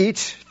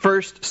Each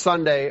first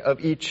Sunday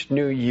of each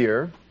new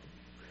year,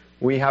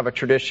 we have a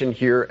tradition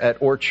here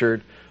at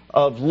Orchard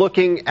of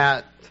looking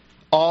at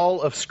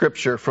all of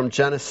Scripture from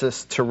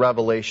Genesis to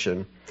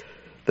Revelation,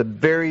 the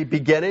very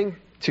beginning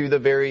to the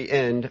very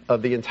end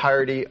of the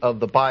entirety of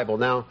the Bible.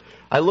 Now,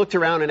 I looked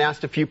around and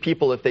asked a few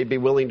people if they'd be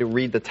willing to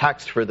read the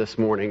text for this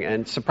morning,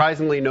 and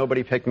surprisingly,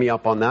 nobody picked me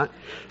up on that.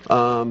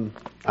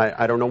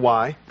 I don't know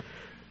why,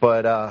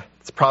 but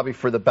it's probably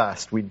for the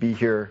best. We'd be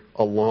here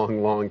a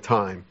long, long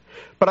time.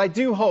 But I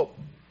do hope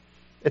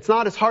it's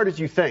not as hard as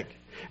you think.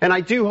 And I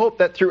do hope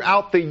that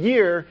throughout the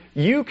year,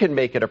 you can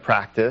make it a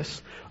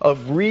practice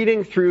of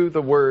reading through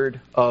the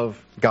Word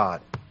of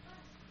God.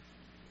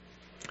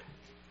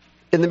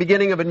 In the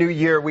beginning of a new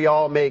year, we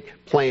all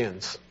make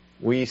plans.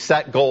 We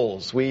set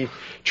goals. We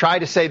try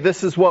to say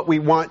this is what we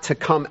want to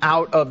come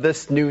out of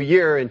this new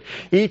year. And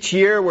each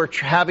year we're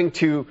having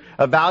to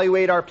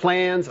evaluate our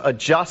plans,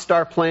 adjust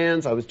our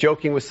plans. I was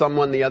joking with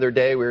someone the other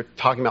day. We were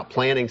talking about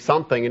planning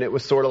something, and it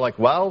was sort of like,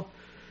 well,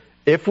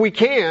 if we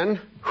can,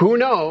 who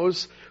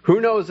knows? Who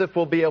knows if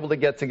we'll be able to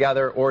get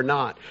together or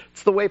not?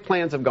 It's the way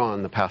plans have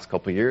gone the past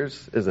couple of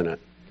years, isn't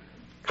it?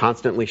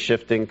 Constantly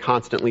shifting,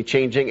 constantly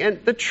changing.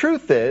 And the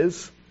truth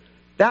is,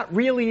 that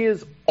really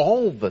is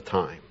all the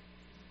time.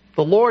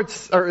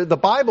 The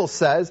Bible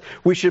says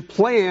we should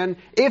plan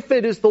if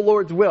it is the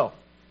Lord's will.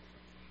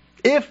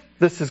 If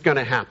this is going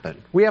to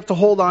happen. We have to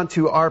hold on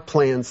to our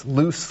plans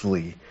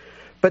loosely.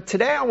 But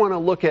today I want to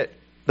look at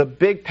the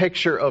big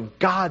picture of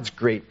God's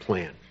great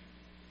plan.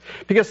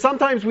 Because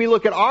sometimes we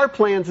look at our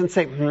plans and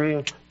say,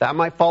 that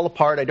might fall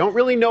apart. I don't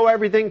really know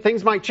everything.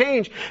 Things might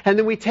change. And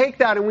then we take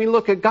that and we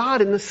look at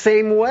God in the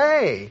same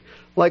way.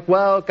 Like,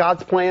 well,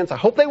 God's plans, I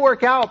hope they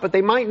work out, but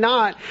they might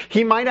not.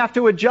 He might have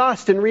to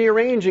adjust and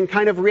rearrange and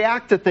kind of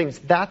react to things.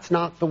 That's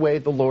not the way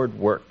the Lord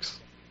works.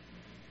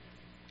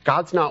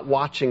 God's not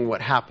watching what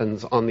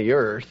happens on the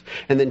earth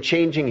and then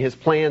changing His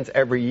plans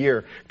every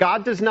year.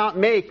 God does not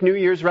make New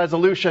Year's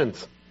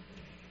resolutions.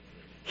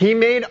 He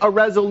made a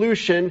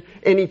resolution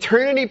in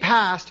eternity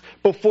past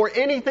before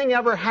anything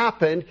ever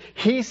happened.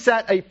 He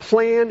set a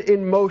plan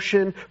in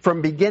motion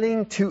from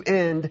beginning to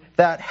end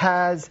that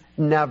has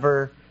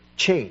never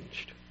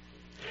changed.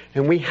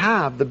 And we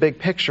have the big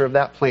picture of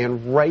that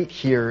plan right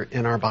here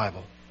in our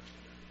Bible.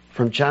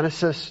 From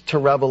Genesis to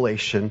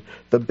Revelation,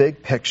 the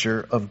big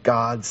picture of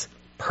God's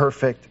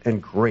perfect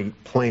and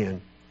great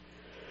plan.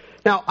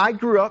 Now, I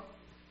grew up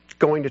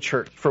going to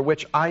church, for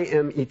which I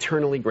am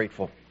eternally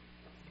grateful.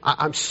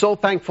 I'm so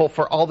thankful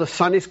for all the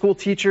Sunday school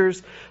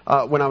teachers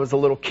when I was a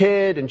little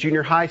kid, in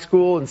junior high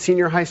school and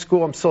senior high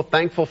school. I'm so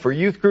thankful for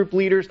youth group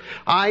leaders.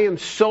 I am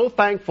so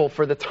thankful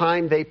for the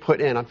time they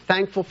put in. I'm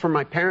thankful for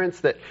my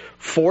parents that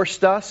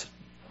forced us,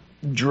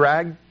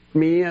 dragged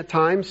me at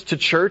times to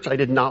church. I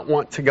did not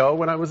want to go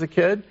when I was a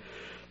kid.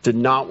 Did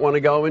not want to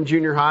go in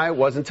junior high. It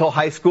wasn't until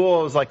high school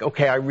I was like,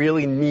 okay, I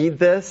really need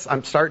this.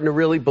 I'm starting to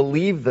really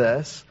believe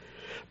this.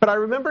 But I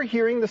remember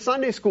hearing the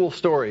Sunday school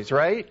stories,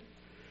 right?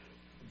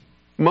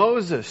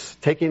 Moses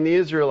taking the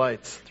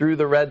Israelites through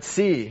the Red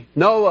Sea.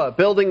 Noah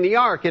building the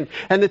ark. And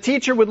the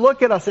teacher would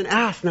look at us and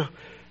ask, now,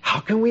 how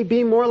can we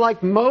be more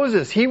like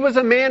Moses? He was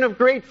a man of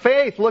great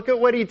faith. Look at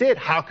what he did.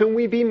 How can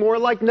we be more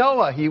like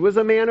Noah? He was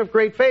a man of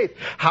great faith.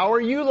 How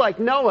are you like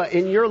Noah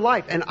in your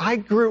life? And I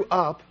grew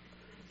up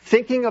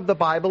thinking of the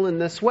Bible in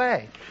this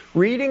way.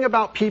 Reading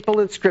about people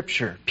in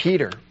Scripture.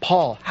 Peter,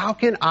 Paul. How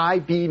can I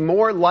be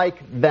more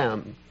like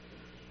them?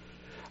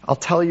 I'll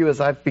tell you, as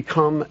I've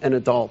become an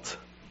adult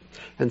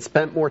and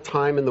spent more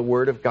time in the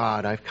Word of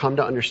God, I've come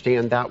to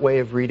understand that way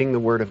of reading the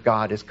Word of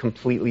God is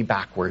completely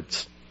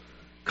backwards.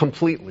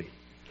 Completely.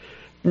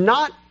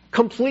 Not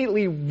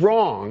completely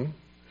wrong,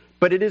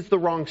 but it is the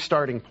wrong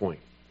starting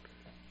point.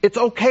 It's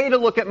okay to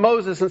look at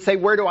Moses and say,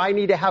 where do I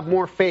need to have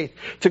more faith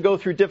to go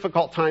through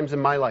difficult times in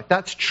my life?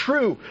 That's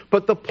true.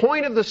 But the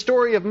point of the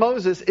story of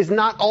Moses is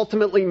not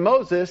ultimately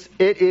Moses,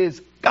 it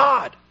is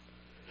God.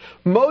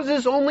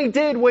 Moses only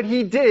did what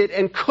he did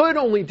and could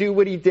only do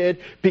what he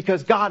did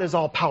because God is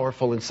all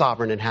powerful and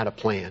sovereign and had a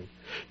plan.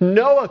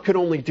 Noah could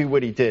only do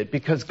what he did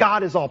because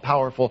God is all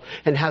powerful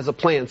and has a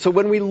plan. So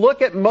when we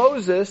look at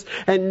Moses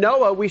and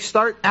Noah, we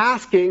start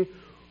asking,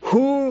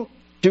 who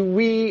do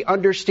we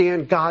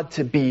understand God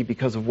to be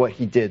because of what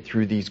he did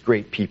through these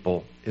great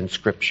people in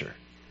Scripture?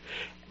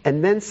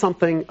 And then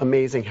something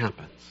amazing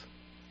happens.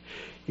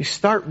 You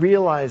start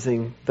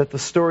realizing that the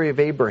story of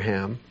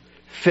Abraham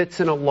fits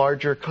in a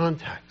larger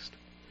context.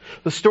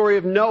 The story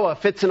of Noah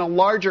fits in a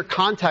larger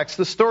context.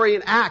 The story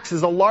in Acts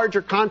is a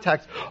larger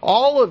context.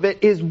 All of it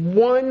is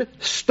one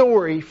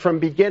story from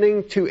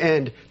beginning to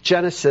end,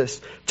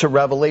 Genesis to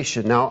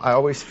Revelation. Now, I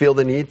always feel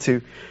the need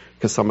to,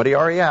 because somebody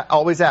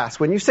always asks,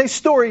 when you say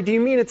story, do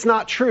you mean it's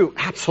not true?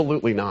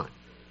 Absolutely not.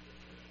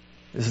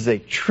 This is a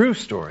true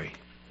story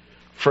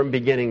from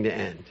beginning to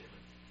end.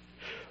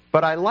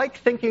 But I like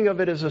thinking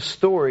of it as a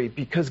story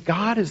because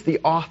God is the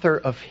author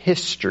of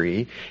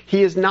history.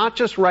 He is not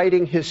just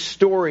writing his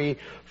story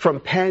from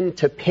pen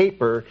to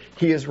paper.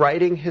 He is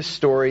writing his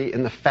story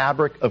in the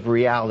fabric of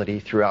reality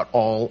throughout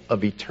all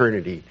of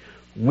eternity.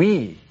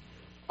 We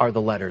are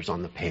the letters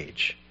on the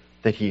page.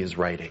 that he is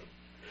writing.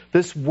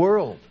 This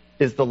world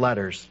is the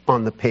letters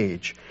on the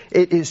page.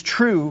 It is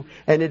true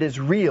and it is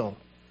real.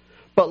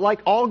 But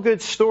like all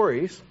good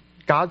stories,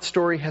 God's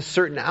story has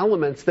certain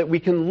elements that we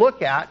can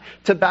look at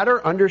to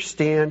better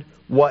understand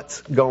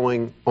what's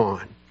going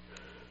on.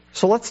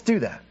 So let's do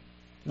that.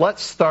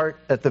 Let's start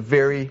at the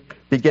very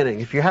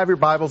beginning. If you have your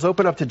Bibles,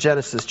 open up to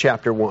Genesis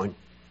chapter 1.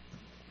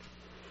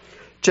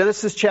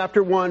 Genesis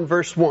chapter 1,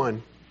 verse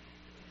 1.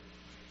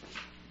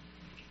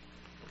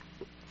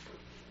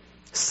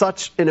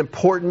 Such an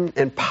important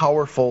and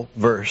powerful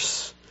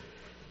verse.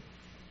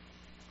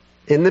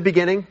 In the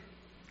beginning,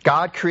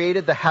 God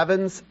created the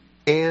heavens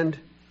and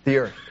the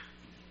earth.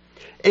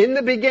 In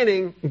the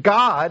beginning,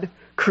 God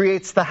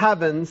creates the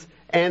heavens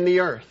and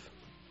the earth.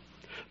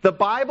 The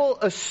Bible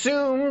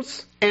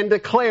assumes and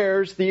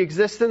declares the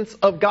existence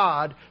of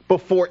God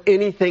before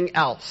anything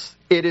else.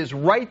 It is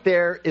right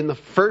there in the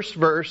first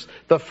verse,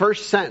 the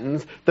first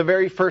sentence, the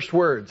very first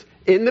words.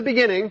 In the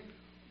beginning,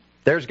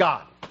 there's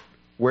God.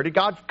 Where did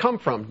God come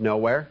from?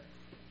 Nowhere.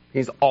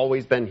 He's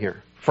always been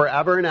here,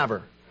 forever and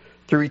ever,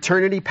 through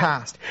eternity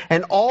past.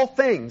 And all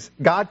things,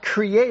 God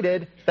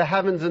created the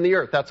heavens and the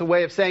earth. That's a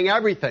way of saying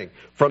everything.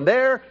 From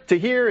there to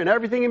here and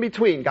everything in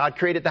between, God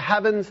created the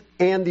heavens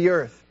and the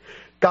earth.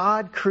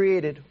 God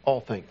created all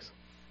things.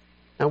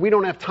 Now, we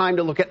don't have time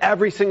to look at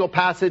every single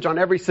passage on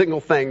every single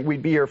thing.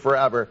 We'd be here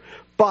forever.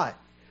 But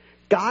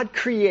God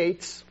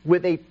creates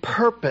with a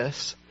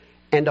purpose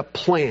and a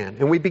plan.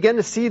 And we begin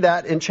to see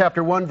that in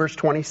chapter 1, verse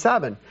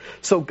 27.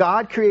 So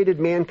God created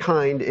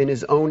mankind in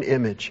his own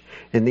image.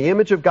 In the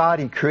image of God,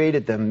 he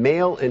created them.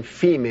 Male and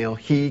female,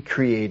 he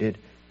created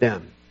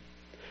them.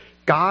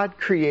 God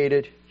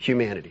created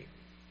humanity.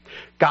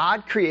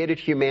 God created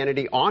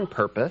humanity on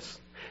purpose.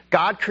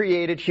 God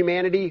created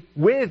humanity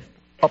with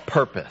a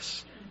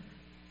purpose.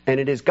 And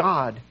it is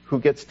God who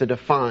gets to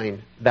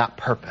define that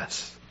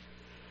purpose.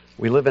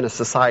 We live in a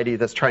society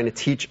that's trying to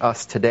teach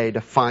us today to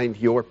find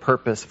your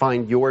purpose,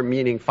 find your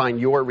meaning, find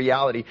your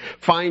reality,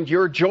 find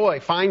your joy,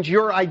 find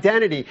your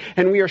identity.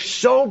 And we are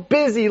so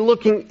busy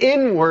looking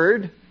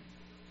inward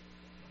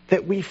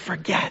that we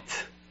forget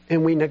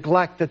and we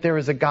neglect that there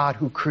is a God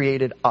who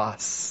created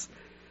us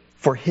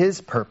for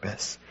his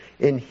purpose,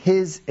 in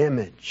his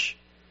image.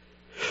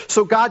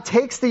 So God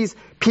takes these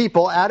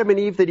people, Adam and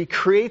Eve, that he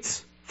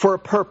creates for a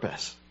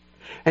purpose.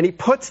 And he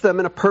puts them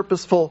in a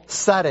purposeful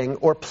setting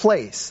or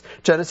place.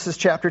 Genesis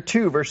chapter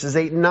 2, verses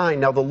 8 and 9.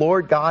 Now the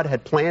Lord God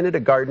had planted a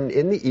garden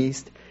in the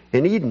east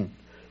in Eden.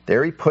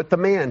 There he put the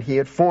man he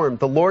had formed.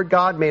 The Lord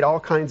God made all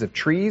kinds of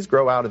trees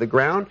grow out of the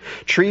ground,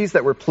 trees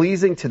that were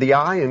pleasing to the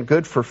eye and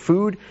good for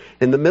food.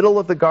 In the middle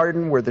of the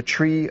garden were the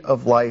tree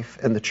of life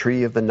and the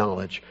tree of the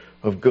knowledge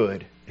of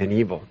good and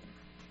evil.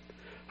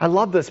 I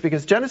love this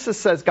because Genesis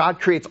says God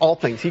creates all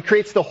things. He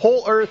creates the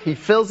whole earth. He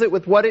fills it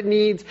with what it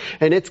needs,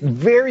 and it's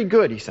very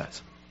good, he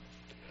says.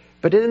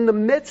 But in the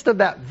midst of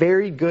that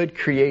very good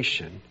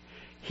creation,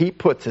 he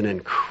puts an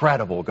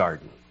incredible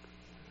garden.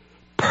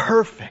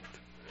 Perfect.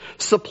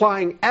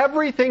 Supplying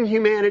everything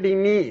humanity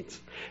needs.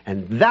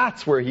 And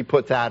that's where he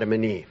puts Adam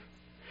and Eve.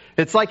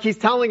 It's like he's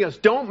telling us,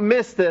 don't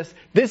miss this.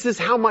 This is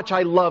how much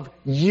I love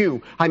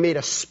you. I made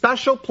a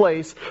special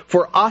place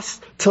for us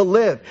to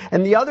live.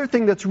 And the other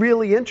thing that's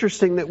really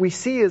interesting that we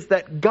see is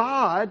that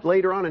God,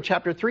 later on in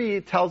chapter 3,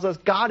 it tells us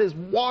God is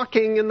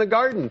walking in the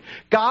garden.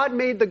 God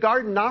made the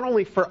garden not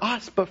only for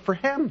us, but for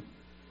him,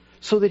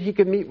 so that he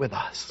could meet with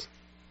us.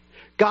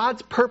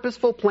 God's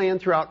purposeful plan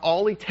throughout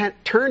all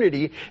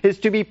eternity is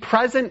to be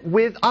present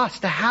with us,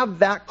 to have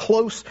that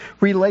close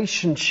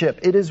relationship.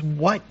 It is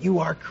what you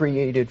are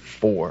created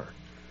for.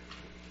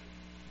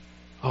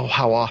 Oh,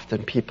 how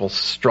often people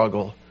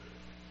struggle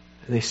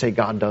and they say,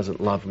 God doesn't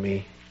love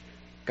me.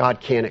 God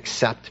can't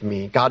accept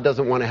me. God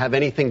doesn't want to have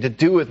anything to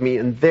do with me.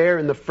 And there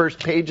in the first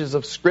pages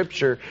of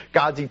Scripture,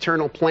 God's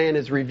eternal plan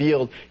is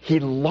revealed.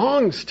 He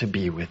longs to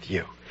be with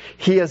you.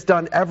 He has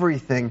done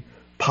everything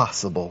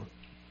possible.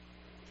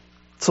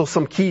 So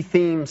some key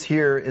themes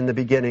here in the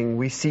beginning.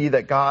 We see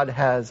that God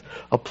has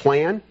a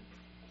plan.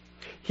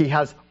 He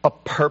has a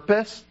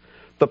purpose.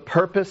 The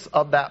purpose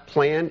of that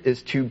plan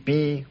is to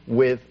be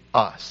with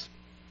us.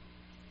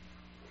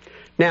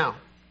 Now,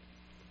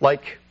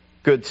 like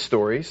good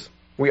stories,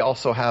 we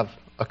also have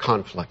a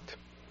conflict.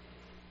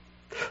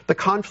 The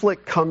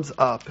conflict comes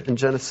up in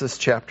Genesis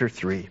chapter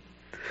 3.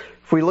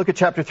 If we look at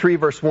chapter 3,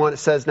 verse 1, it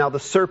says, Now the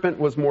serpent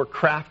was more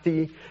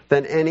crafty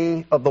than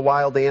any of the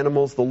wild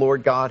animals the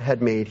Lord God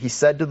had made. He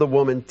said to the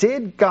woman,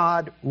 Did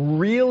God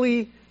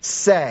really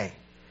say,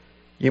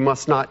 you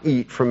must not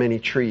eat from any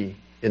tree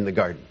in the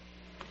garden?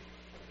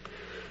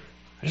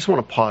 I just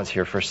want to pause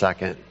here for a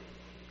second.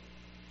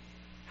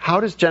 How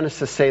does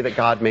Genesis say that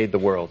God made the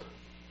world?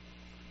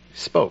 He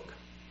spoke.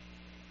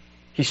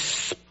 He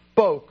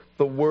spoke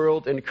the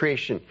world into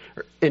creation,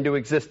 into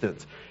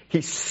existence.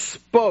 He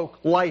spoke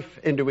life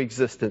into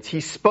existence. He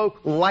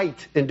spoke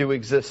light into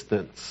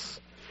existence.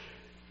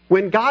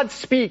 When God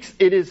speaks,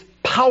 it is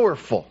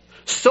powerful.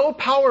 So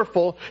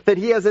powerful that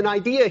he has an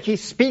idea, he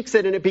speaks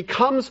it, and it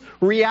becomes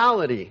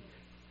reality.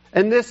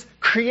 And this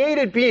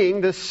created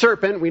being, this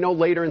serpent, we know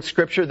later in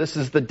Scripture this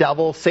is the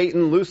devil,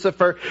 Satan,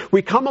 Lucifer.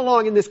 We come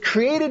along and this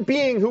created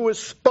being who was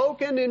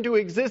spoken into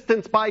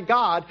existence by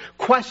God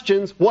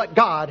questions what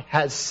God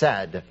has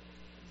said.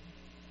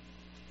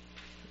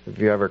 Have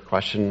you ever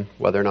questioned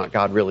whether or not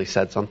God really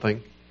said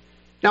something?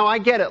 Now, I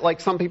get it. Like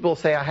some people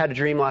say, I had a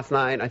dream last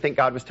night, and I think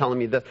God was telling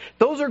me this.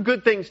 Those are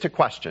good things to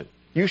question.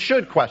 You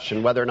should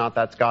question whether or not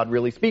that's God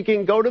really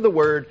speaking. Go to the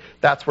Word.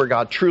 That's where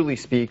God truly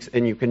speaks,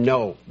 and you can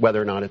know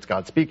whether or not it's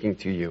God speaking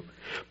to you.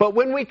 But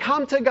when we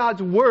come to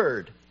God's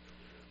Word,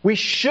 we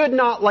should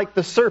not, like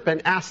the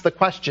serpent, ask the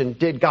question,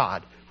 did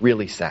God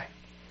really say?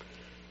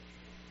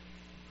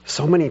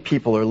 So many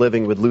people are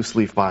living with loose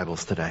leaf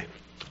Bibles today.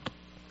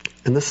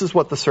 And this is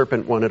what the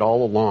serpent wanted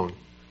all along.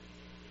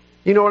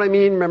 You know what I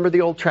mean? Remember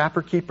the old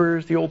Trapper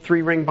Keepers, the old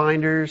 3-ring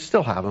binders?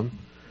 Still have them.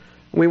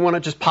 We want to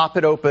just pop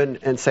it open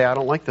and say, I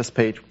don't like this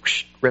page.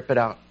 Whoosh, rip it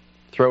out.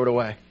 Throw it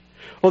away.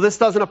 Well, this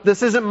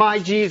isn't my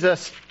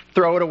Jesus.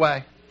 Throw it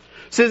away.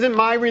 This isn't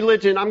my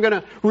religion. I'm going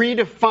to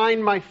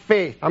redefine my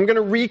faith. I'm going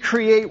to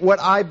recreate what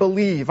I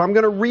believe. I'm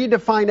going to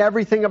redefine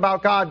everything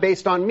about God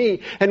based on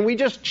me. And we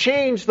just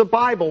change the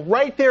Bible.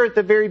 Right there at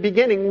the very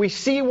beginning, we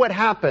see what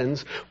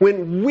happens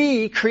when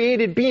we,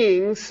 created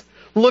beings,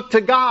 look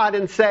to God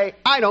and say,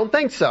 I don't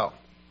think so.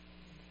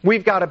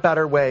 We've got a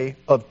better way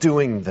of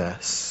doing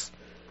this.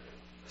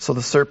 So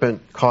the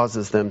serpent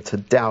causes them to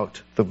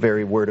doubt the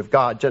very word of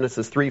God.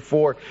 Genesis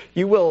 3:4,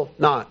 you will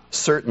not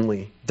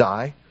certainly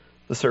die,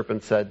 the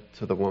serpent said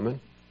to the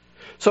woman.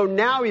 So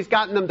now he's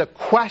gotten them to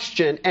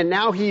question, and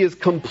now he is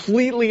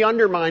completely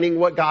undermining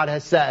what God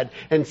has said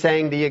and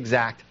saying the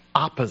exact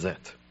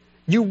opposite.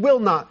 You will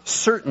not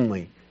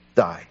certainly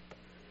die.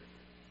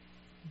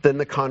 Then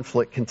the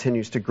conflict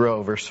continues to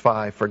grow. Verse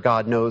 5, for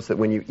God knows that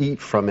when you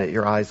eat from it,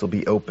 your eyes will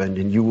be opened,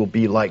 and you will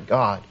be like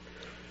God,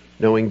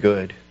 knowing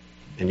good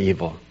and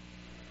evil.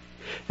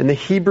 In the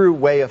Hebrew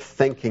way of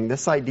thinking,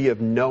 this idea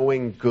of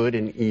knowing good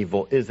and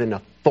evil is an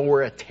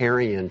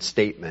authoritarian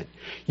statement.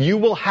 You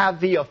will have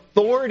the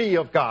authority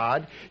of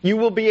God. You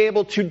will be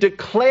able to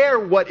declare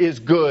what is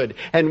good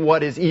and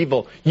what is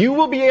evil. You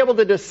will be able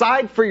to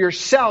decide for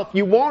yourself.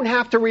 You won't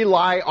have to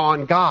rely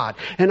on God.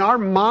 And our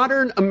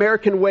modern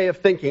American way of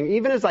thinking,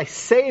 even as I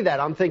say that,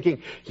 I'm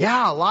thinking,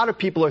 yeah, a lot of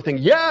people are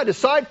thinking, yeah,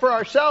 decide for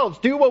ourselves.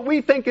 Do what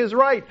we think is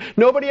right.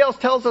 Nobody else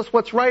tells us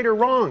what's right or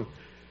wrong.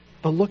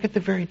 But look at the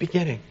very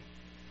beginning.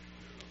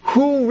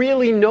 Who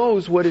really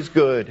knows what is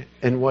good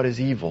and what is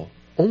evil?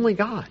 Only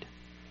God.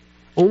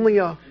 Only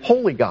a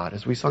holy God,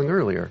 as we sung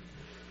earlier.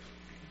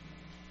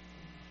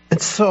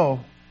 And so,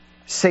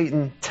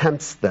 Satan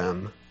tempts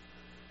them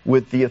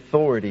with the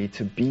authority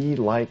to be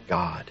like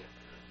God,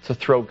 to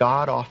throw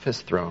God off his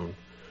throne,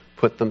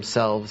 put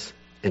themselves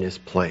in his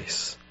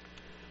place.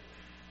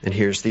 And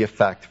here's the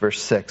effect.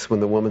 Verse 6,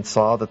 when the woman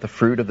saw that the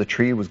fruit of the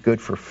tree was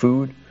good for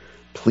food,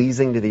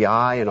 pleasing to the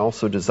eye and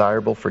also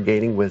desirable for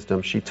gaining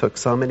wisdom, she took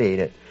some and ate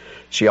it.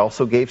 She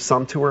also gave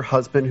some to her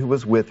husband who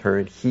was with her,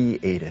 and he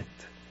ate it.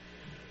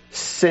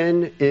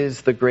 Sin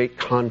is the great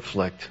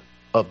conflict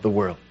of the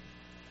world.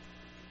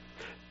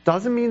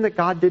 Doesn't mean that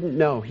God didn't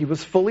know. He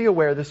was fully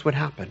aware this would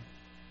happen.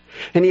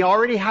 And he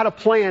already had a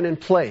plan in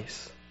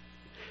place.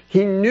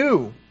 He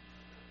knew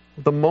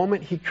the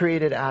moment he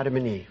created Adam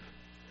and Eve,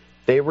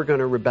 they were going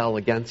to rebel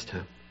against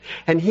him.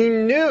 And he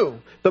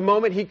knew the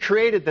moment he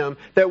created them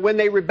that when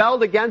they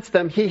rebelled against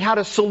them, he had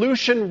a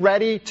solution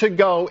ready to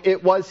go.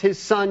 It was his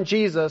son,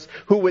 Jesus,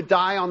 who would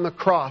die on the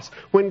cross.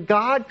 When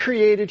God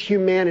created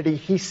humanity,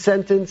 he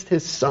sentenced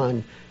his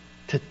son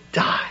to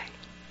die.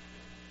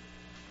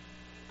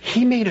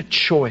 He made a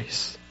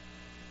choice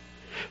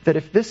that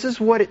if this is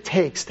what it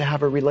takes to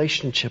have a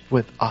relationship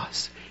with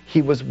us,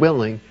 he was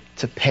willing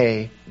to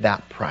pay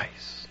that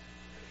price.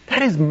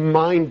 That is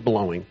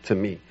mind-blowing to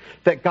me,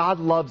 that God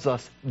loves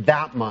us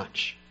that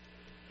much.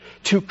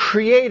 To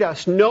create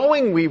us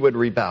knowing we would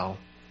rebel,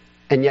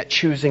 and yet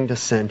choosing to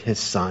send his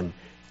son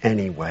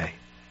anyway.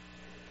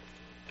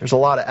 There's a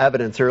lot of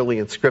evidence early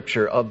in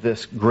Scripture of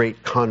this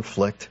great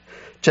conflict.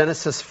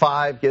 Genesis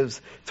 5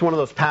 it's one of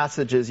those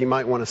passages you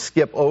might want to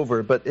skip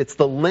over, but it's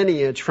the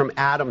lineage from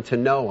Adam to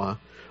Noah.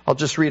 I'll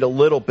just read a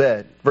little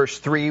bit. Verse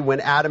 3,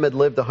 when Adam had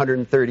lived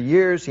 130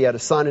 years, he had a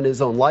son in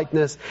his own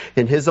likeness,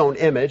 in his own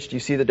image. Do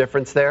you see the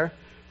difference there?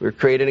 We were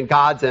created in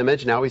God's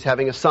image. Now he's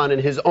having a son in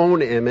his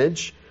own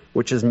image,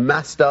 which is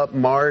messed up,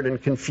 marred,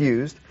 and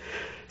confused.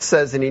 It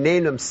says, and he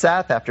named him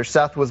Seth. After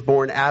Seth was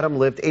born, Adam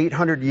lived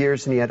 800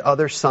 years, and he had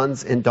other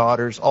sons and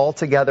daughters.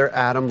 Altogether,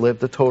 Adam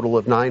lived a total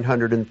of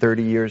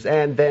 930 years,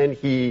 and then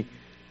he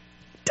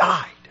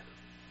died.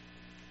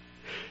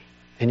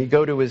 And you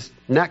go to his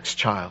next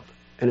child,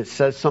 and it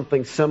says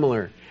something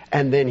similar.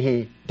 And then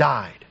he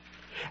died.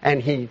 And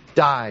he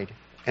died.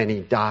 And he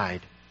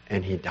died.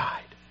 And he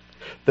died.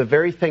 The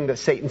very thing that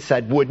Satan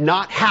said would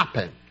not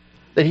happen,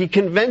 that he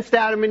convinced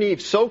Adam and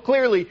Eve so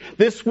clearly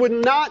this would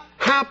not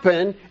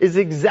happen, is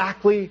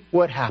exactly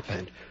what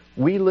happened.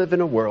 We live in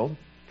a world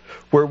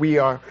where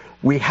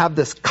we have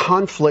this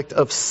conflict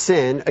of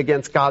sin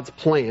against God's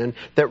plan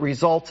that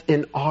results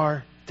in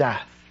our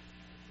death.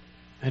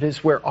 That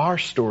is where our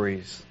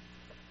stories,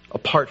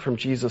 apart from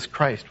Jesus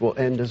Christ, will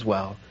end as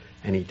well.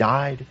 And he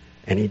died,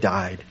 and he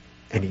died,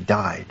 and he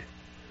died.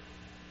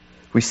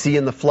 We see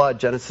in the flood,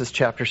 Genesis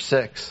chapter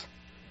 6,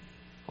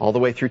 all the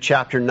way through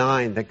chapter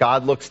 9, that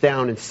God looks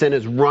down and sin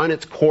has run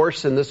its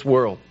course in this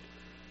world.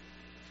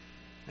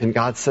 And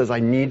God says, I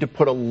need to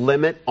put a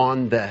limit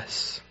on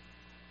this.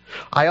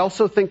 I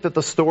also think that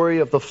the story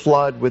of the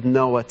flood with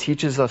Noah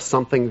teaches us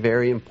something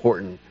very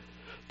important.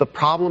 The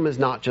problem is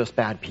not just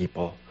bad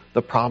people.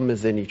 The problem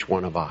is in each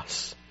one of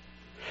us.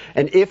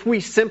 And if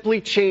we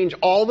simply change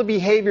all the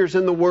behaviors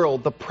in the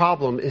world, the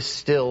problem is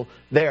still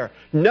there.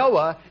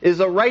 Noah is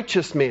a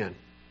righteous man.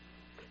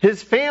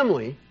 His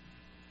family,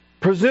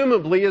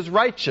 presumably, is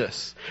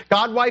righteous.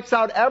 God wipes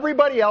out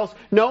everybody else.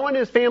 Noah and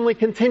his family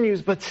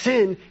continues, but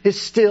sin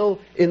is still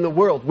in the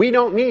world. We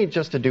don't need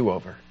just a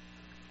do-over.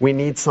 We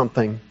need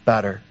something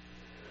better.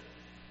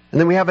 And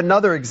then we have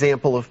another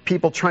example of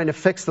people trying to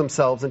fix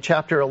themselves in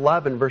chapter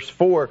 11, verse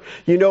 4.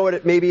 You know what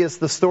it maybe is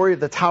the story of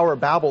the Tower of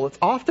Babel. It's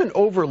often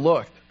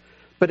overlooked,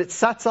 but it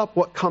sets up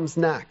what comes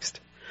next.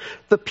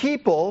 The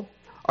people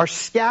are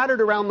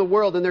scattered around the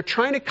world and they're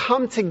trying to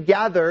come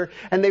together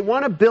and they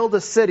want to build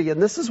a city.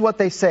 And this is what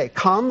they say: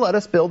 come, let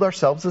us build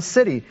ourselves a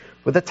city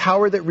with a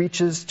tower that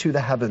reaches to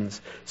the heavens,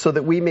 so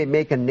that we may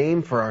make a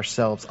name for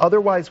ourselves.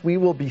 Otherwise we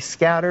will be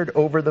scattered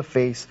over the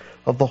face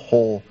of the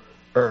whole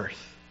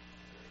earth.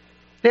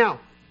 Now,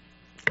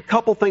 a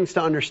couple things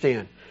to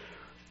understand.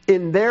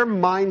 In their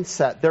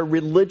mindset, their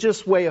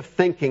religious way of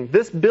thinking,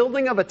 this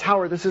building of a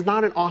tower, this is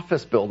not an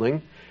office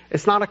building.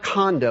 It's not a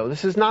condo.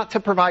 This is not to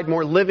provide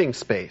more living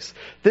space.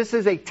 This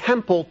is a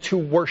temple to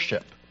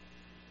worship.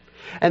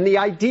 And the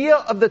idea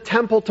of the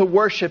temple to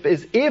worship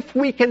is if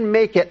we can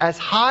make it as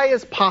high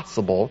as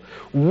possible,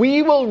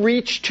 we will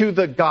reach to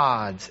the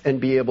gods and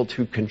be able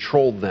to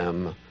control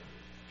them,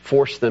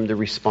 force them to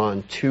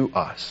respond to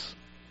us.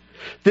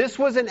 This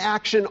was an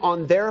action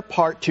on their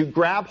part to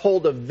grab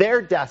hold of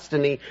their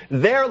destiny,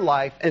 their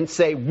life, and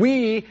say,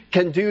 we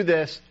can do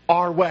this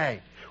our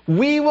way.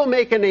 We will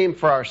make a name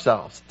for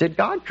ourselves. Did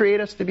God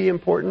create us to be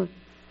important?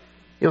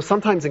 You know,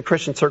 sometimes in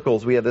Christian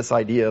circles we have this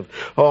idea of,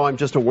 oh, I'm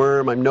just a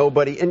worm, I'm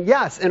nobody. And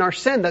yes, in our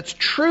sin that's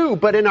true,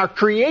 but in our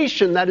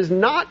creation that is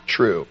not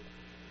true.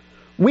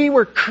 We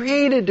were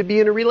created to be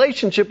in a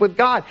relationship with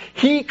God.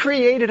 He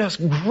created us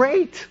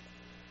great.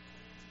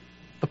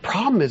 The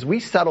problem is we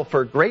settle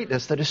for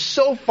greatness that is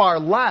so far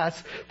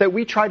less that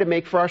we try to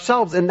make for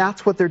ourselves. And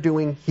that's what they're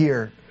doing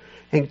here.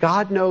 And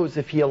God knows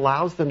if He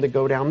allows them to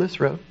go down this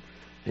road,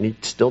 and He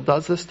still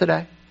does this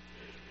today,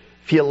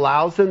 if He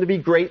allows them to be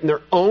great in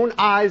their own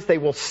eyes, they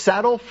will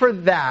settle for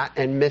that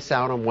and miss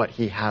out on what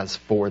He has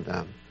for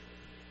them.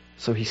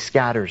 So He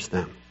scatters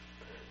them,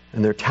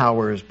 and their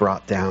tower is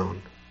brought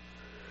down.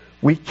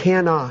 We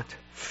cannot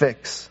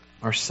fix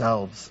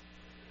ourselves.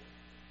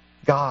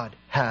 God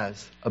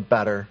has a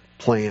better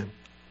plan.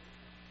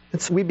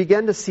 And so we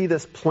begin to see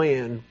this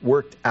plan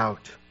worked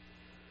out,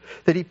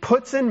 that He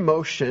puts in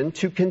motion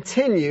to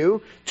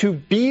continue to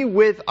be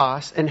with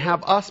us and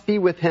have us be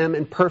with Him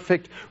in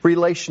perfect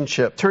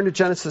relationship. Turn to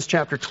Genesis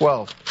chapter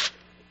 12.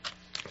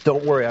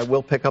 Don't worry, I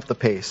will pick up the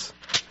pace.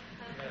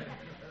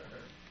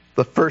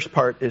 The first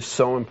part is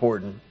so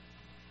important.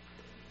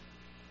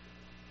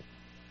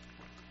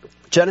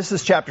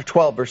 Genesis chapter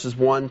 12, verses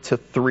 1 to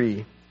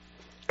 3.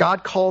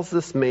 God calls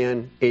this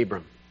man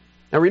Abram.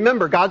 Now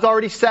remember, God's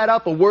already set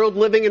up a world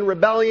living in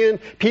rebellion.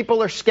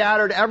 People are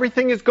scattered.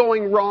 Everything is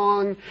going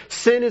wrong.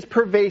 Sin is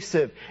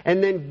pervasive.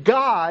 And then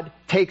God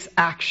takes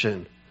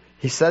action.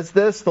 He says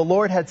this: the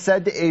Lord had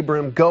said to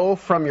Abram, go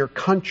from your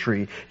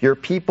country, your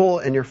people,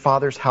 and your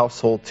father's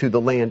household to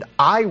the land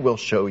I will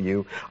show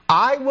you.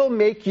 I will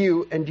make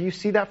you, and do you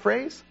see that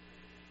phrase?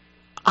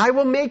 I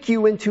will make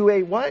you into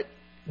a what?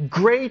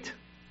 Great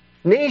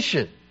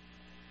nation.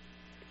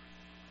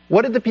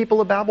 What did the people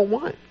of Babel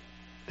want?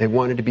 They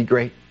wanted to be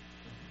great.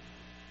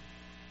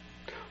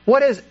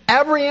 What has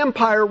every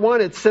empire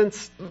wanted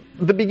since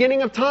the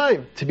beginning of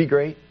time? To be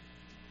great.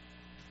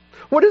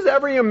 What does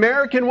every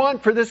American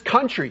want for this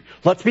country?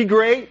 Let's be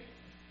great.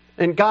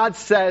 And God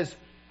says,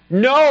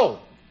 no.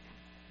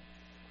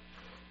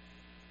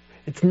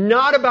 It's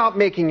not about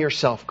making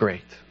yourself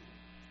great.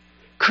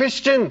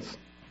 Christians,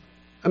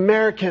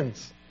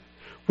 Americans,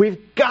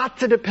 we've got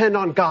to depend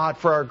on God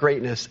for our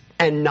greatness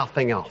and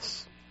nothing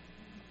else.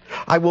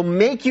 I will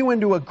make you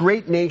into a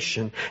great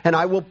nation, and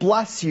I will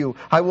bless you.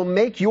 I will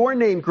make your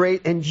name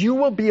great, and you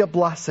will be a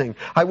blessing.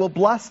 I will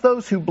bless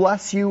those who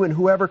bless you, and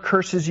whoever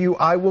curses you,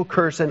 I will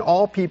curse, and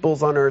all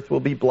peoples on earth will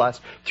be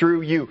blessed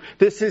through you.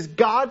 This is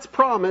God's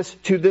promise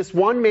to this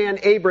one man,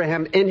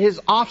 Abraham, and his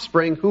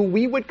offspring, who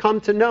we would come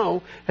to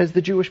know as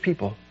the Jewish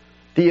people,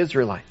 the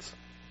Israelites.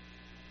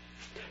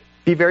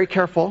 Be very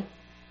careful.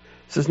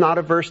 This is not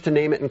a verse to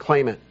name it and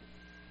claim it.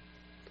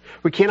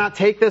 We cannot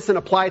take this and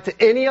apply it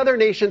to any other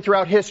nation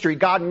throughout history.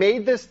 God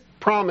made this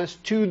promise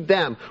to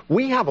them.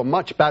 We have a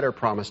much better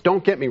promise,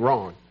 don't get me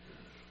wrong.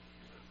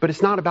 But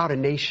it's not about a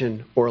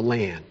nation or a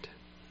land.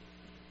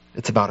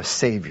 It's about a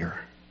Savior.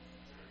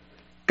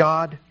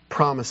 God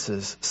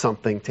promises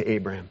something to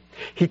Abraham.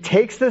 He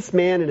takes this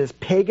man in his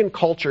pagan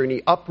culture and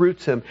he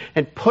uproots him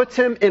and puts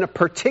him in a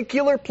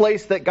particular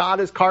place that God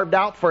has carved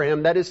out for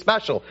him that is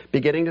special.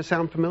 Beginning to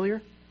sound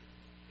familiar?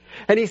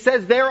 And he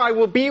says, there I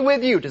will be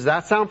with you. Does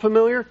that sound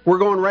familiar? We're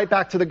going right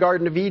back to the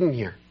Garden of Eden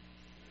here.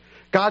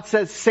 God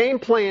says, same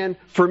plan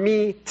for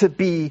me to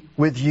be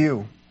with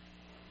you.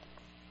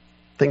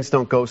 Things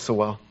don't go so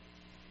well.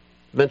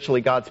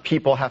 Eventually God's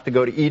people have to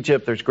go to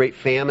Egypt. There's great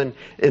famine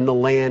in the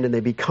land and they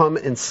become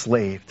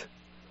enslaved.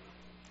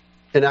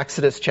 In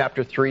Exodus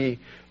chapter 3,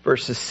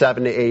 verses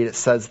 7 to 8, it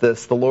says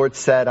this, the Lord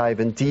said, I have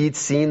indeed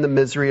seen the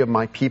misery of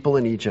my people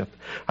in Egypt.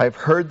 I have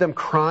heard them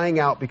crying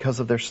out because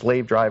of their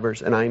slave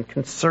drivers, and I am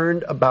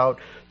concerned about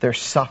their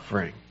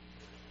suffering.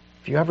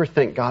 If you ever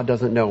think God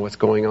doesn't know what's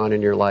going on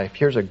in your life,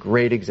 here's a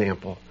great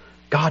example.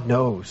 God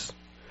knows.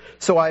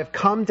 So I have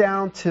come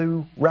down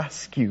to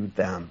rescue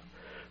them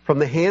from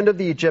the hand of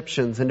the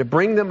Egyptians and to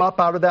bring them up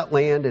out of that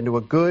land into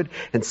a good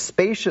and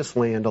spacious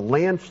land, a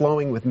land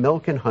flowing with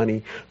milk and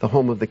honey, the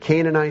home of the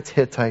Canaanites,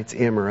 Hittites,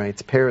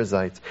 Amorites,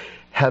 Perizzites,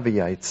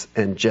 Hevites,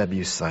 and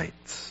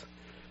Jebusites.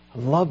 I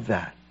love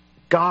that.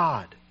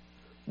 God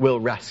will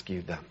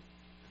rescue them.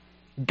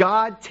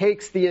 God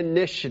takes the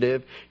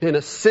initiative in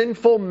a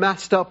sinful,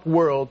 messed up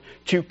world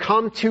to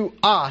come to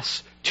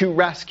us to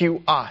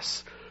rescue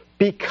us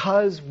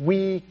because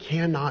we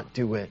cannot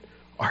do it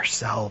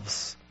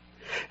ourselves.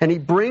 And he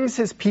brings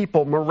his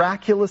people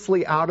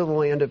miraculously out of the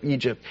land of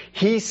Egypt.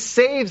 He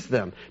saves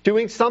them,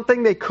 doing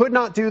something they could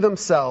not do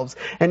themselves.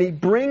 And he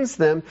brings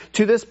them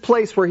to this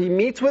place where he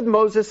meets with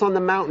Moses on the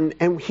mountain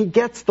and he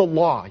gets the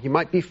law. You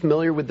might be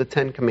familiar with the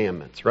 10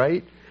 Commandments,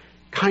 right?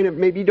 Kind of,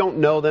 maybe you don't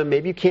know them,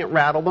 maybe you can't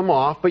rattle them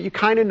off, but you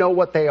kind of know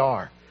what they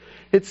are.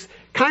 It's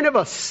kind of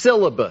a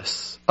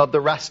syllabus of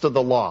the rest of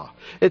the law.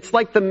 It's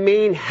like the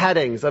main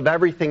headings of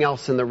everything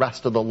else in the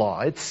rest of the law.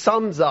 It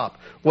sums up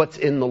what's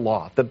in the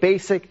law, the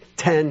basic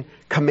 10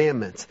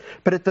 Commandments.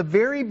 But at the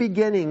very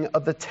beginning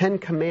of the 10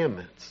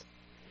 Commandments,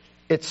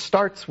 it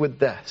starts with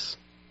this.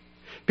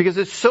 Because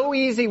it's so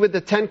easy with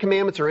the 10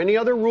 Commandments or any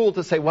other rule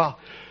to say, well,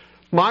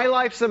 my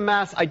life's a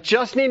mess. I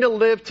just need to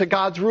live to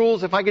God's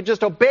rules. If I could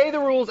just obey the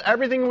rules,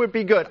 everything would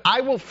be good.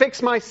 I will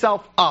fix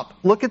myself up.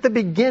 Look at the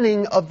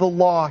beginning of the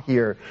law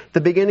here,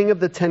 the beginning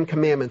of the 10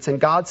 Commandments. And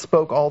God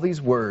spoke all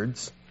these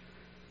words.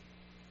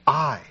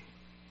 I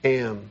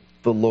am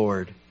the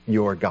Lord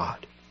your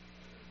God,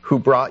 who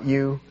brought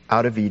you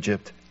out of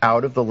Egypt,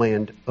 out of the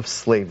land of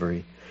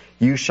slavery.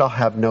 You shall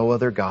have no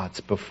other gods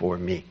before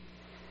me.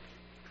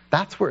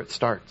 That's where it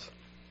starts.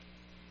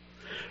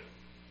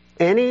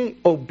 Any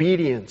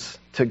obedience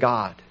to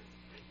God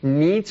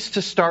needs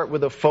to start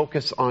with a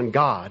focus on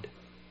God,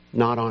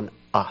 not on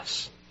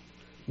us.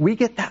 We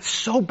get that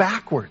so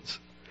backwards.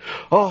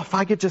 Oh, if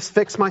I could just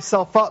fix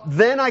myself up,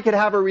 then I could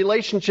have a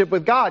relationship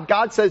with God.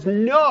 God says,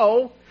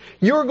 no,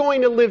 you're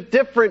going to live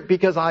different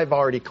because I've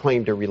already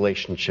claimed a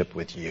relationship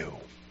with you.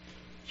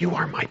 You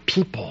are my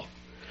people,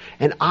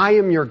 and I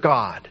am your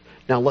God.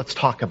 Now let's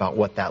talk about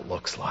what that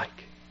looks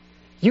like.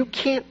 You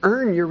can't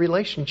earn your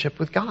relationship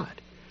with God.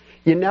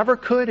 You never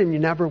could and you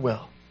never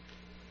will.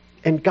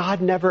 And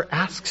God never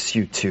asks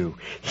you to.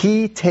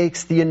 He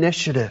takes the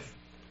initiative.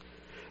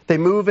 They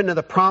move into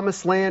the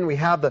promised land. We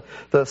have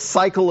the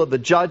cycle of the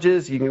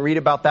judges. You can read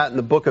about that in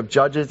the book of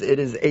Judges. It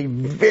is a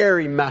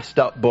very messed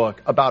up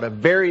book about a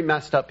very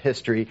messed up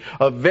history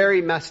of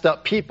very messed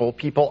up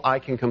people I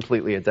can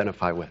completely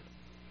identify with.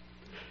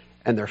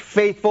 And they're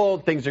faithful,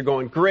 and things are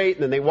going great,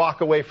 and then they walk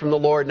away from the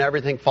Lord and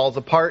everything falls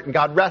apart, and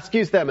God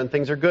rescues them and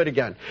things are good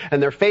again.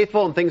 And they're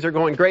faithful and things are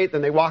going great,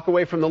 then they walk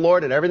away from the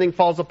Lord and everything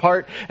falls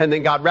apart, and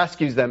then God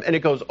rescues them. And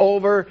it goes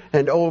over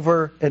and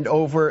over and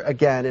over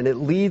again, and it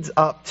leads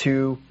up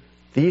to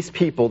these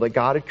people that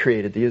God had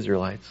created, the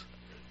Israelites,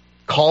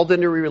 called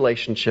into a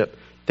relationship.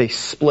 They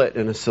split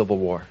in a civil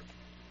war.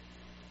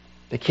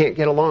 They can't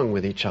get along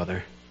with each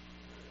other.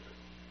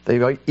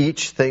 They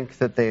each think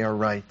that they are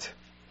right.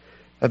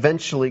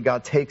 Eventually,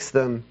 God takes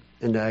them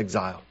into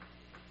exile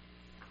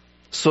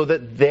so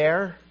that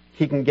there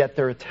he can get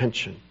their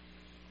attention.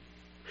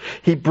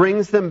 He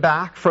brings them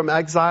back from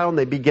exile and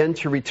they begin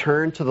to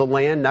return to the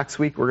land. Next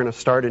week, we're going to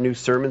start a new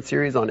sermon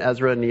series on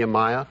Ezra and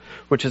Nehemiah,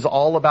 which is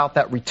all about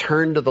that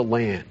return to the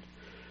land.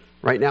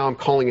 Right now, I'm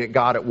calling it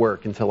God at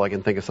work until I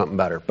can think of something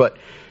better. But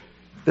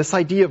this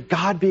idea of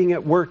God being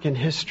at work in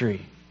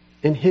history,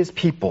 in his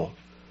people.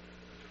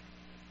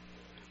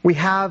 We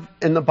have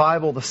in the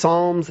Bible the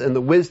Psalms and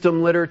the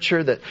wisdom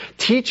literature that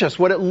teach us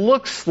what it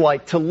looks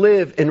like to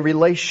live in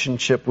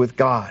relationship with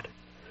God.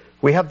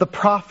 We have the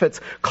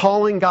prophets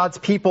calling God's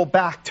people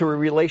back to a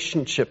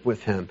relationship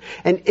with him.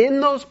 And in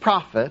those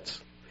prophets,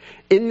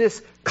 in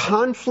this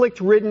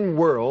conflict-ridden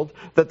world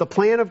that the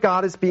plan of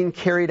God is being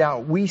carried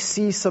out, we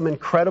see some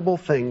incredible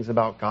things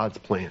about God's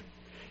plan.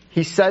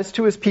 He says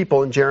to his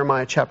people in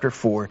Jeremiah chapter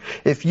 4,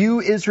 if you,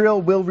 Israel,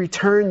 will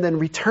return, then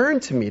return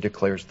to me,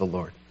 declares the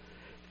Lord.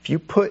 If you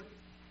put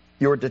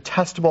your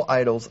detestable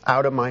idols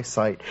out of my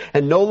sight,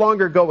 and no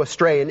longer go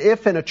astray. And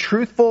if in a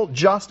truthful,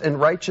 just, and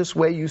righteous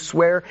way you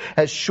swear,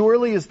 as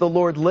surely as the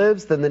Lord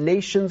lives, then the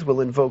nations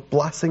will invoke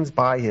blessings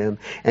by him,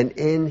 and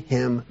in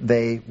him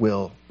they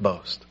will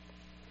boast.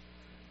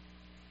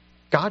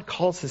 God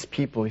calls his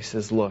people, he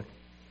says, look,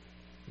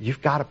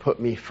 you've got to put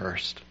me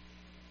first.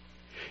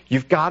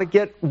 You've got to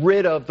get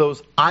rid of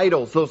those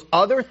idols, those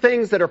other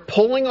things that are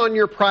pulling on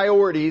your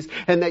priorities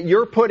and that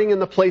you're putting in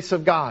the place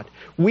of God.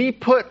 We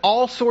put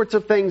all sorts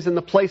of things in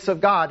the place of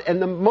God,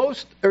 and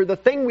the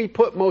thing we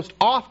put most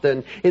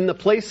often in the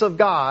place of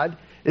God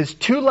is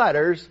 2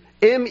 letters,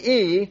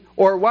 M-E,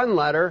 or 1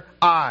 letter,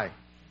 I.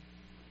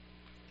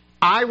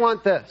 I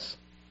want this.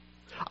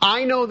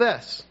 I know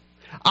this.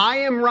 I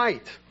am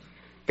right.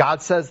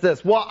 God says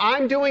this. Well,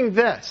 I'm doing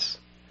this.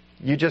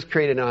 You just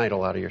created an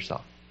idol out of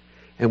yourself.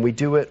 And we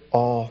do it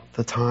all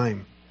the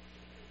time.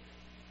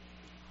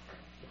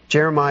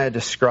 Jeremiah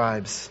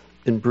describes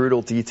in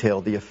brutal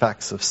detail the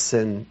effects of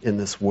sin in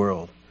this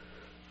world.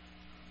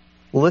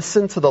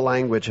 Listen to the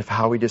language of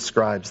how he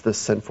describes this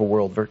sinful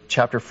world.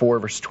 Chapter 4,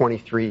 verse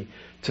 23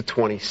 to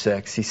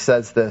 26. He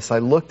says this, I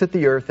looked at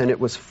the earth and it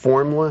was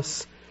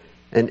formless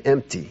and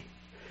empty.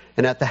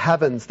 And at the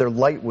heavens their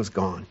light was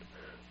gone.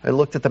 I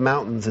looked at the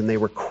mountains and they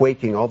were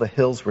quaking. All the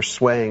hills were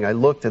swaying. I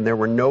looked and there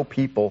were no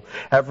people.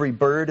 Every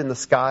bird in the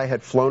sky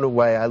had flown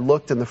away. I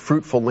looked and the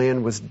fruitful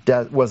land was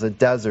a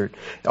desert.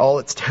 All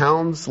its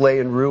towns lay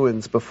in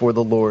ruins before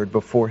the Lord,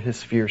 before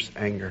his fierce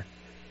anger.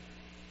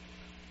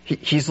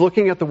 He's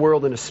looking at the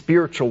world in a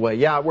spiritual way.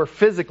 Yeah, we're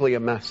physically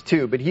a mess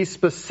too, but he's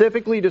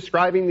specifically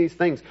describing these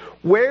things.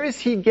 Where is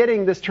he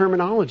getting this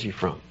terminology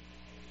from?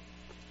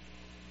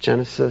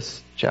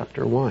 Genesis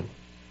chapter 1.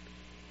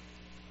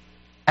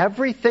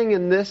 Everything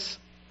in this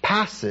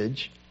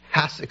passage,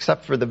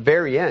 except for the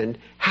very end,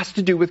 has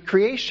to do with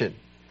creation.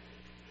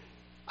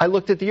 I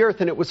looked at the earth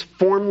and it was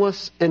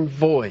formless and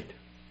void.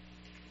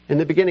 In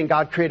the beginning,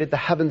 God created the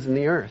heavens and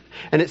the earth.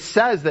 And it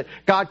says that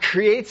God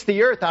creates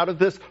the earth out of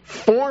this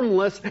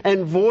formless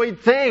and void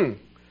thing.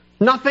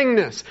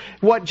 Nothingness.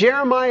 What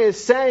Jeremiah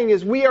is saying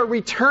is we are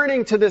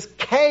returning to this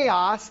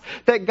chaos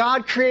that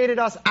God created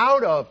us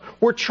out of.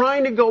 We're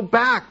trying to go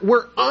back.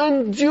 We're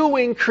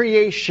undoing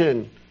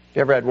creation. You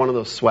ever had one of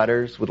those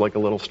sweaters with like a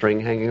little string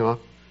hanging off?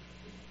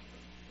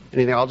 And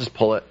you think, I'll just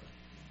pull it.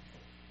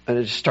 And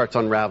it just starts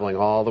unraveling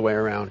all the way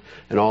around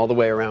and all the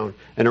way around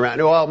and around.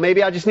 Well,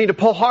 maybe I just need to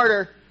pull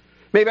harder.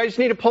 Maybe I just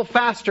need to pull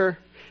faster.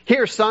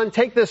 Here, son,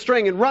 take this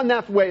string and run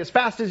that way as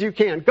fast as you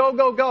can. Go,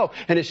 go, go.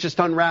 And it's just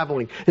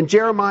unraveling. And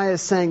Jeremiah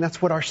is saying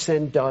that's what our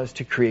sin does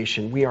to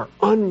creation. We are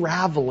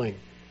unraveling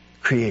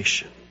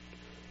creation.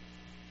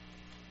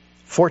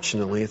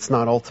 Fortunately, it's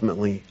not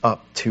ultimately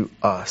up to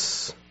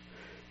us.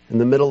 In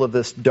the middle of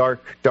this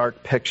dark,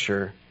 dark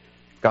picture,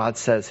 God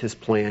says his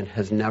plan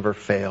has never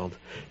failed.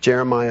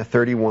 Jeremiah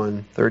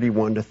 31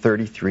 to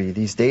 33.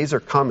 The days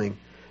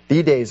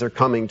are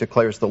coming,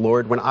 declares the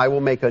Lord, when I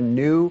will make a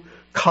new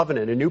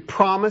covenant, a new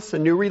promise, a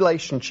new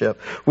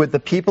relationship with the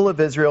people of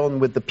Israel and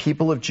with the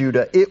people of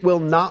Judah. It will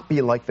not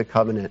be like the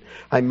covenant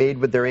I made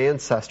with their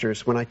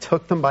ancestors when I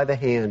took them by the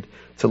hand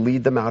to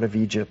lead them out of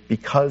Egypt,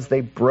 because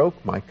they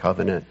broke my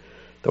covenant,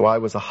 though I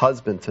was a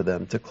husband to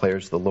them,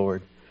 declares the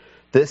Lord.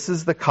 This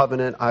is the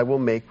covenant I will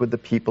make with the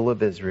people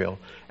of Israel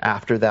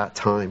after that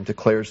time,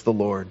 declares the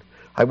Lord.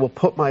 I will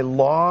put my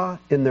law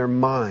in their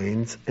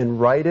minds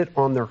and write it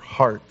on their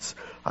hearts.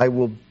 I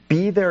will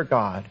be their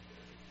God.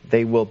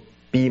 They will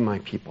be my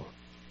people.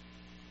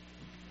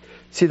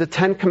 See, the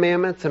 10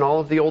 Commandments and all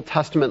of the Old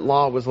Testament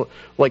law was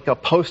like a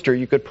poster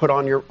you could put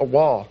on your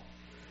wall.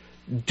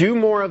 Do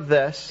more of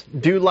this,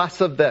 do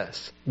less of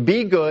this.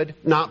 Be good,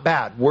 not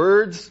bad.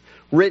 Words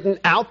written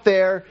out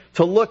there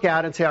to look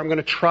at and say, I'm going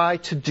to try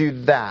to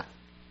do that.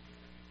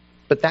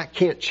 But that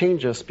can't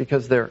change us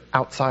because they're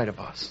outside of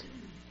us.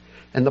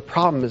 And the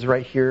problem is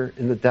right here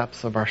in the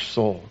depths of our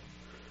soul.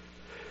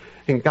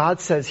 And God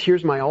says,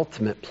 here's my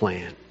ultimate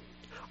plan.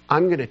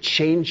 I'm going to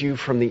change you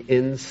from the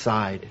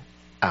inside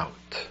out,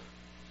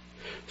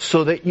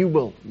 so that you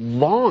will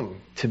long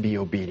to be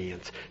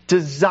obedient,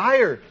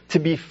 desire to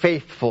be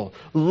faithful,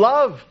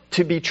 love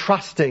to be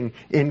trusting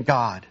in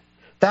God.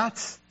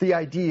 That's the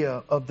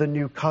idea of the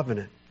new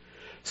covenant.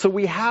 So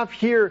we have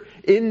here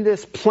in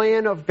this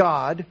plan of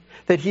God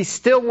that he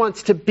still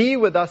wants to be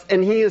with us,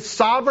 and he is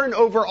sovereign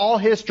over all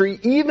history,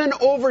 even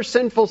over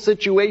sinful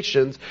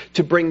situations,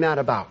 to bring that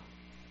about.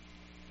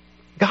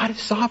 God is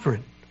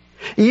sovereign.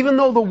 Even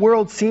though the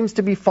world seems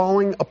to be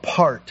falling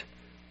apart,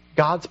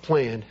 God's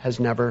plan has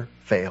never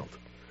failed.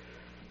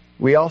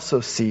 We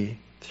also see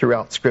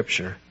throughout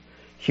Scripture,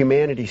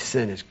 humanity's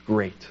sin is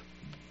great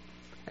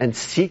and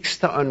seeks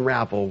to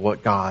unravel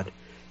what God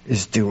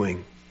is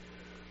doing.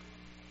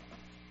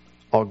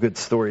 All good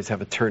stories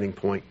have a turning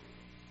point.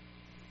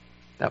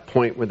 That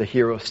point where the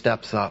hero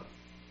steps up,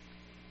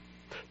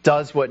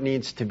 does what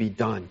needs to be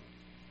done.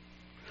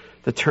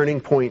 The turning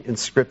point in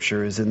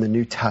Scripture is in the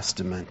New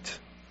Testament.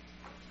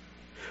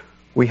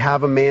 We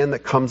have a man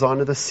that comes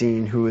onto the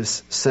scene who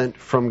is sent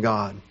from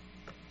God,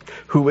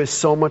 who is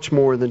so much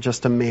more than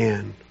just a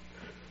man.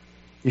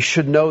 You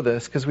should know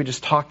this because we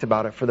just talked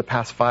about it for the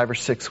past 5 or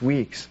 6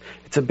 weeks.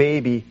 It's a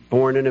baby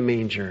born in a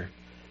manger.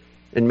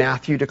 And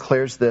Matthew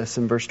declares this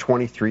in verse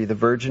 23, the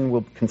virgin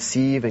will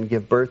conceive and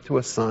give birth to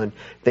a son.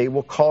 They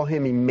will call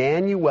him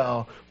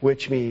Emmanuel,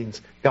 which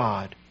means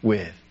God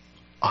with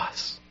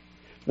us.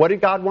 What did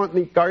God want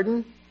in the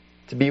garden?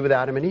 To be with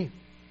Adam and Eve.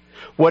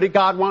 What did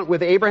God want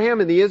with Abraham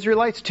and the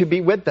Israelites? To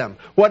be with them.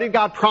 What did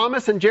God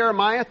promise in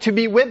Jeremiah? To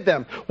be with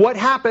them. What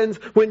happens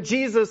when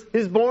Jesus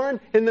is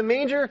born in the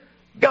manger?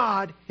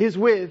 God is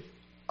with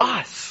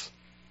us.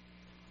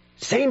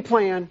 Same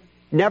plan,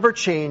 never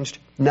changed,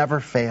 never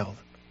failed.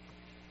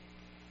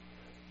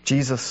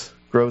 Jesus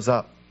grows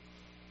up.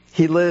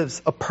 He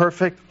lives a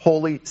perfect,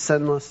 holy,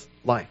 sinless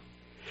life.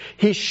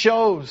 He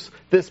shows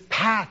this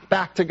path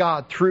back to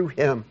God through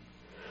him.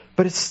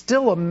 But it's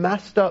still a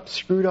messed up,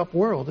 screwed up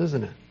world,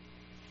 isn't it?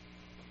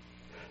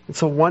 And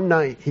so one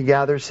night he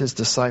gathers his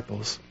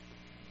disciples.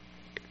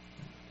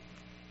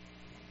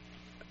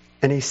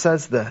 And he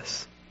says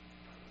this.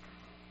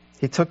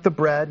 He took the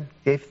bread,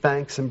 gave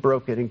thanks, and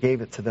broke it and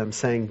gave it to them,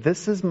 saying,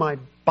 "This is my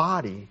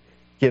body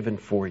given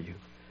for you.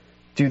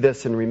 Do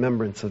this in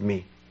remembrance of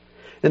me."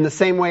 In the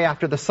same way,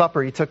 after the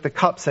supper, he took the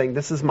cup, saying,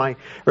 "This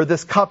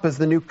cup is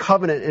the new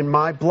covenant in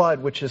my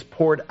blood, which is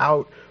poured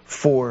out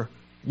for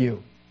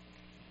you."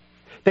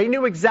 They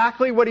knew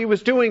exactly what he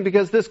was doing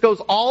because this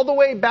goes all the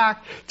way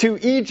back to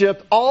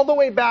Egypt, all the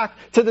way back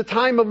to the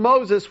time of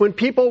Moses when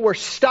people were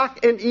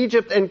stuck in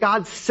Egypt and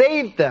God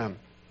saved them.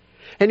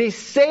 And he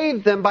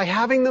saved them by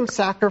having them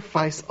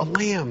sacrifice a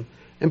lamb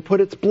and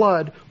put its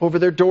blood over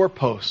their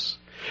doorposts.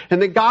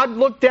 And then God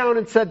looked down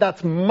and said,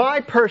 "That's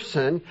my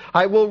person.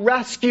 I will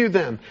rescue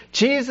them."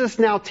 Jesus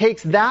now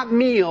takes that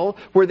meal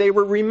where they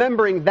were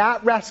remembering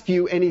that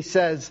rescue and he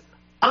says,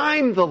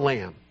 "I'm the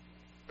lamb.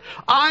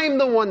 I'm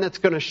the one that's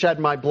going to shed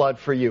my blood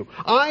for you.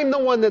 I'm the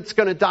one that's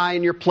going to die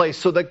in your place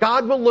so that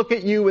God will look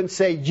at you and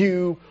say,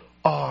 you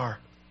are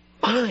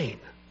mine.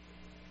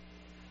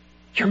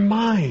 You're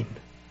mine."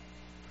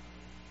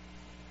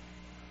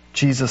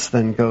 Jesus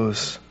then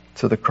goes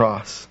to the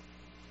cross.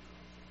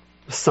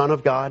 The Son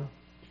of God,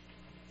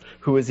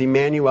 who is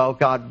Emmanuel,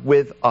 God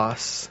with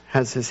us,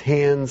 has his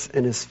hands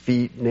and his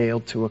feet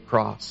nailed to a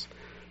cross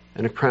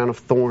and a crown of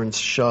thorns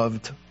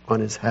shoved on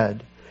his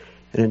head.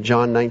 And in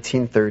John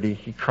 19:30,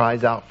 he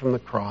cries out from the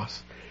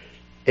cross,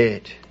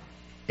 "It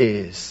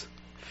is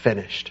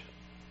finished."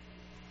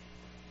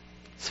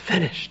 It's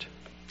finished.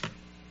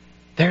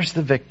 There's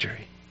the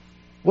victory.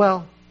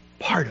 Well,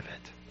 part of it.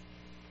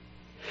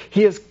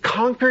 He has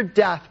conquered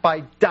death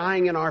by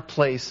dying in our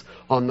place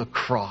on the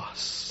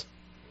cross.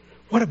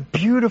 What a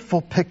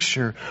beautiful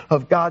picture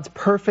of God's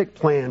perfect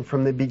plan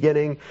from the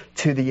beginning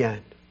to the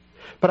end.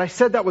 But I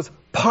said that was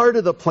part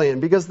of the plan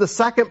because the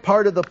second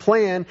part of the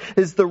plan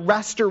is the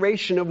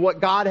restoration of what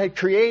God had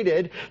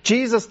created.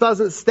 Jesus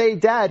doesn't stay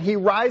dead. He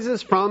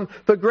rises from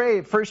the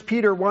grave. 1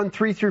 Peter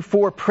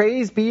 1:3-4,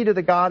 "Praise be to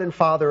the God and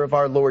Father of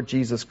our Lord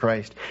Jesus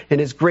Christ. In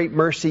his great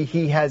mercy,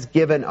 he has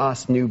given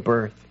us new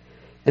birth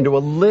into a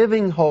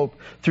living hope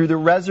through the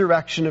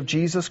resurrection of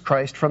Jesus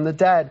Christ from the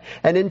dead,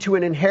 and into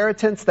an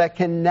inheritance that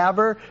can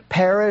never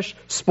perish,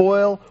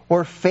 spoil,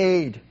 or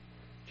fade."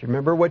 Do you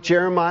remember what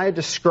Jeremiah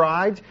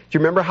described? Do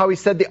you remember how he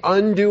said the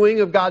undoing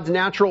of God's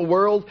natural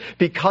world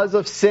because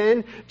of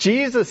sin?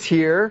 Jesus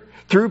here,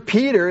 through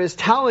Peter, is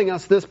telling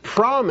us this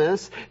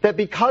promise that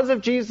because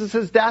of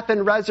Jesus' death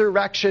and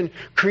resurrection,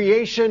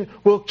 creation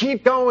will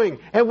keep going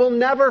and will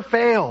never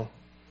fail.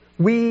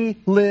 We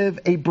live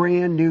a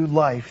brand new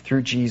life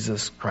through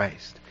Jesus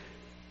Christ.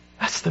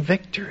 That's the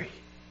victory.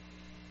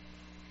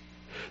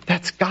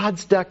 That's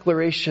God's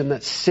declaration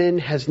that sin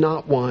has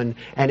not won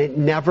and it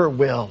never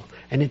will.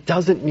 And it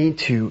doesn't need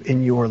to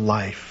in your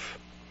life.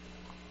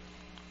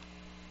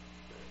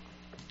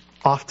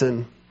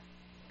 Often,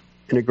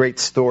 in a great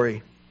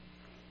story,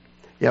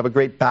 you have a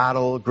great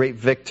battle, a great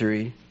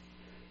victory,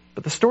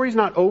 but the story's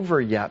not over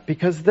yet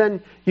because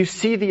then you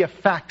see the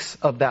effects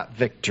of that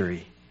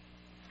victory.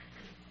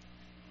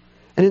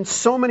 And in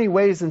so many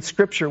ways in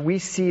Scripture, we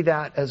see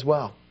that as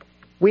well.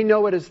 We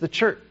know it as the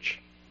church.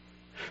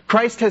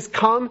 Christ has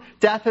come,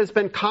 death has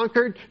been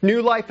conquered,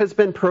 new life has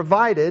been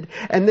provided,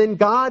 and then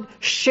God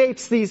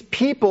shapes these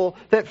people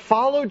that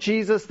follow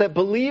Jesus, that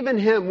believe in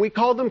him. We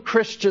call them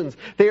Christians.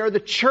 They are the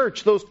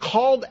church, those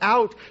called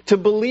out to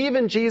believe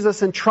in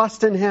Jesus and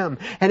trust in him.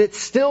 And it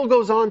still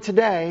goes on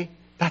today.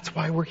 That's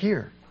why we're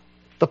here.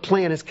 The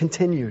plan is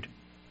continued.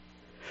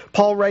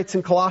 Paul writes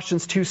in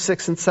Colossians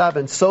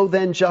 2:6-7, "So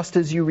then, just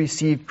as you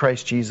received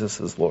Christ Jesus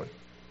as Lord."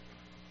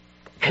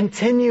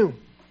 Continue.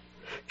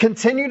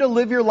 Continue to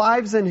live your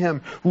lives in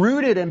him,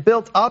 rooted and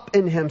built up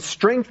in him,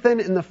 strengthened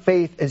in the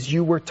faith as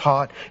you were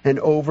taught, and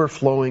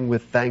overflowing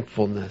with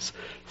thankfulness.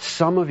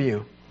 Some of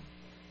you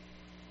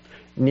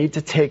need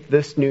to take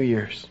this New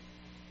Year's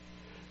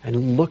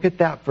and look at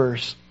that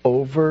verse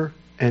over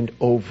and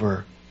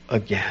over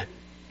again.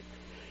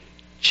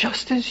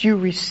 just as you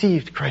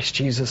received Christ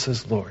Jesus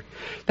as Lord.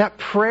 That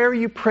prayer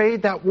you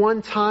prayed that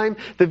one time,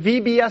 the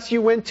VBS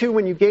you went to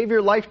when you gave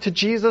your life to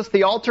Jesus,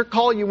 the altar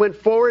call you went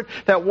forward,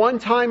 that one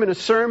time in a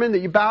sermon that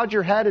you bowed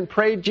your head and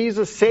prayed,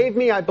 Jesus, save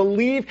me, I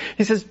believe.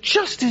 He says,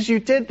 just as you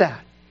did that,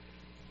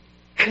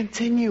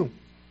 continue.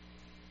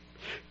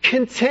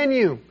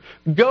 Continue.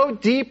 Go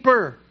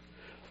deeper.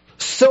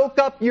 Soak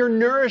up your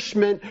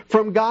nourishment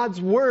from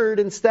God's Word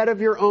instead of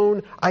your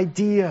own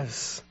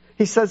ideas.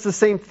 He says the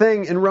same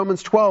thing in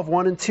Romans 12,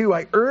 1 and 2.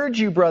 I urge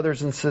you,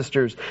 brothers and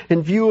sisters,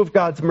 in view of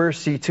God's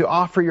mercy, to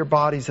offer your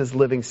bodies as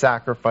living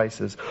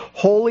sacrifices,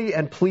 holy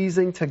and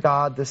pleasing to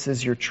God. This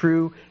is your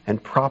true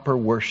and proper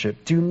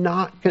worship. Do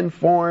not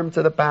conform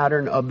to the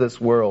pattern of this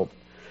world.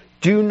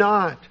 Do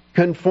not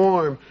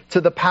conform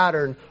to the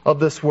pattern of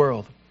this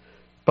world,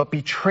 but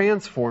be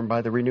transformed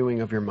by the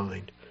renewing of your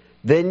mind.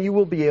 Then you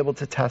will be able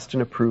to test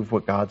and approve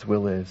what God's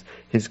will is,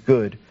 His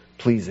good,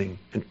 pleasing,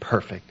 and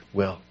perfect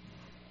will.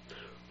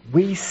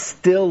 We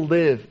still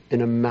live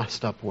in a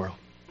messed up world.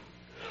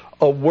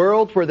 A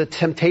world where the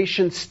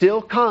temptation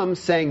still comes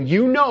saying,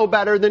 you know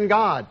better than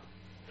God.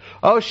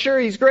 Oh, sure,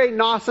 He's great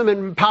and awesome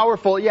and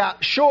powerful. Yeah,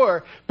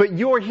 sure. But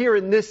you're here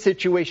in this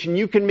situation.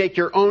 You can make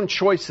your own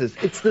choices.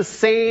 It's the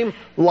same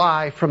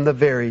lie from the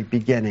very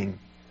beginning.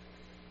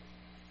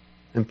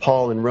 And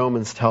Paul in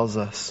Romans tells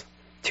us,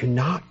 do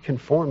not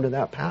conform to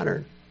that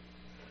pattern.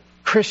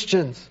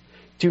 Christians,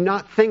 do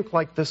not think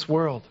like this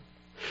world.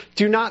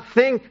 Do not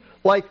think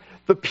like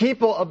the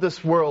people of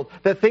this world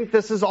that think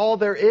this is all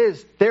there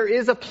is. There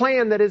is a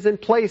plan that is in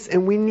place,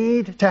 and we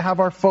need to have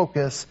our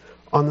focus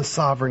on the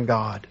sovereign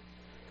God.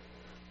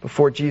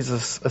 Before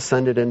Jesus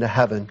ascended into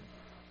heaven,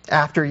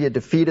 after He had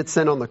defeated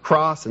sin on the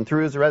cross and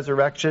through His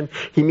resurrection,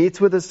 He meets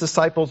with His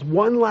disciples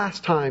one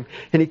last time,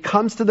 and He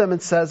comes to them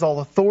and says, all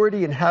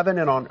authority in heaven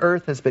and on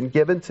earth has been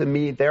given to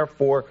me.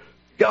 Therefore,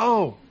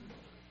 go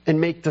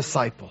and make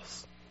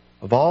disciples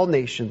of all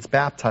nations,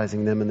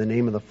 baptizing them in the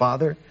name of the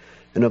Father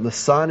and of the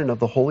Son and of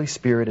the Holy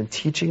Spirit, and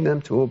teaching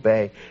them to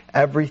obey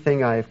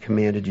everything I have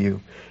commanded you.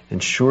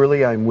 And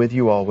surely I am with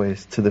you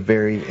always to the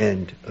very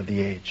end of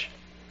the age.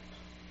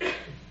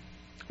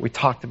 We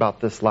talked about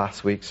this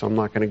last week, so I'm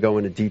not going to go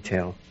into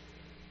detail.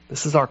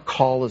 This is our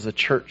call as a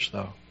church,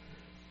 though.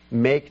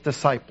 Make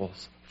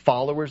disciples,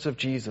 followers of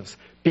Jesus.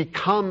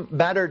 Become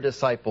better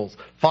disciples,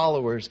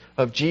 followers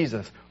of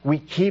Jesus. We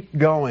keep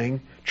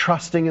going,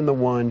 trusting in the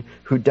one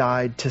who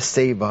died to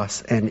save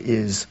us and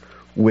is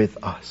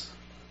with us.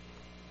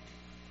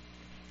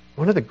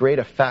 One of the great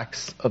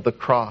effects of the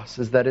cross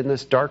is that in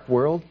this dark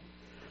world,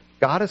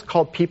 God has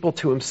called people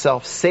to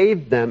Himself,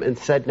 saved them, and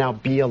said, now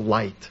be a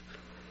light.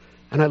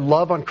 And I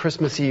love on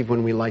Christmas Eve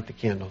when we light the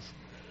candles.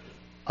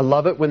 I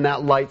love it when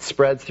that light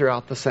spreads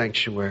throughout the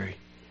sanctuary.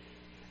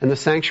 And the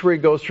sanctuary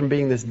goes from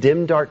being this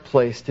dim, dark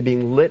place to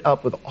being lit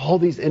up with all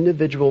these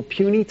individual,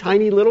 puny,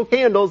 tiny little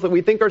candles that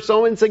we think are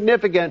so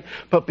insignificant.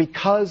 But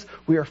because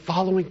we are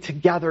following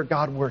together,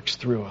 God works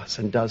through us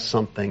and does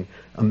something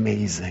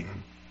amazing.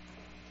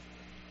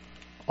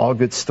 All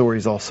good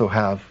stories also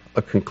have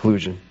a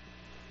conclusion.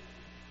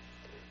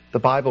 The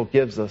Bible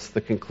gives us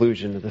the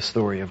conclusion of the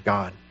story of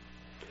God.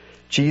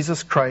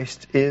 Jesus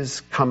Christ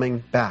is coming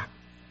back.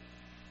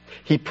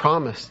 He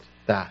promised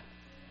that.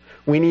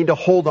 We need to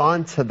hold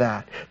on to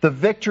that. The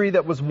victory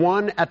that was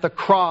won at the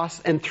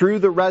cross and through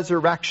the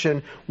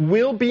resurrection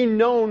will be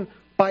known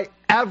by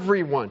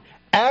everyone.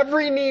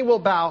 Every knee will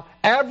bow.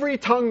 Every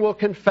tongue will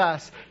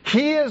confess.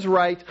 He is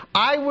right.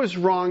 I was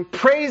wrong.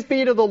 Praise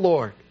be to the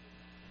Lord.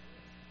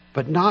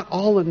 But not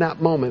all in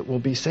that moment will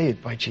be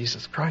saved by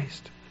Jesus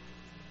Christ.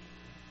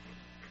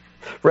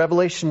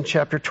 Revelation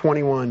chapter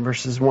 21,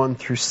 verses 1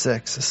 through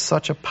 6 is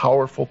such a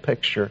powerful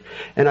picture.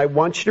 And I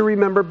want you to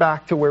remember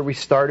back to where we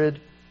started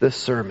this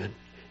sermon.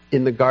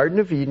 In the Garden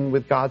of Eden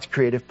with God's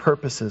creative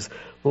purposes.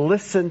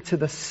 Listen to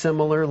the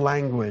similar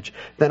language.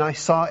 Then I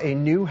saw a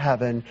new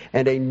heaven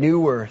and a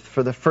new earth,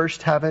 for the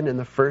first heaven and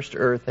the first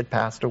earth had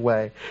passed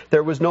away.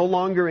 There was no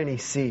longer any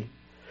sea.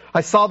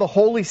 I saw the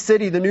holy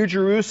city, the New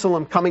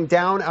Jerusalem, coming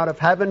down out of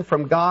heaven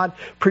from God,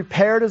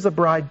 prepared as a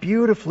bride,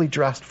 beautifully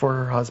dressed for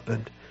her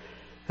husband.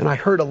 And I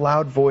heard a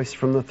loud voice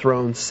from the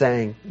throne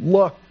saying,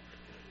 look,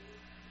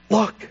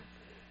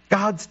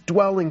 God's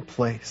dwelling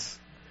place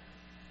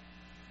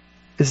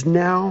is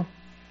now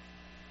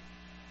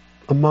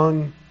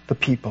among the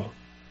people.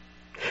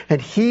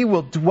 And He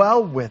will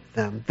dwell with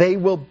them. They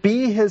will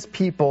be His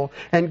people,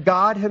 and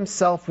God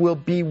Himself will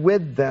be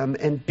with them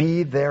and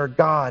be their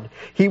God.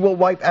 He will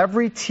wipe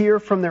every tear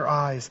from their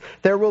eyes.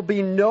 There will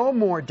be no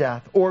more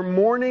death, or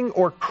mourning,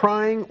 or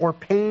crying, or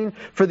pain,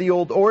 for the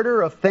old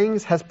order of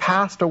things has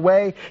passed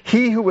away.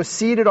 He who was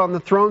seated on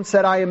the throne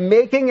said, I am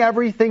making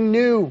everything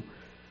new.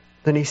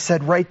 Then He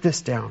said, write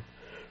this down,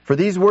 for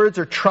these words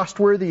are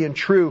trustworthy and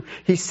true.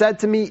 He said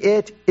to me,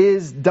 it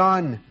is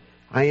done.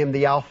 I am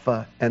the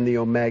Alpha and the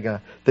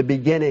Omega, the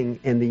beginning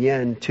and the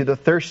end. To the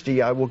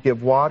thirsty I will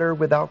give water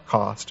without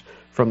cost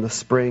from the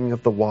spring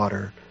of the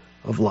water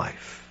of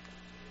life.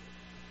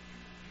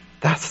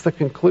 That's the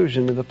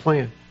conclusion of the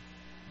plan.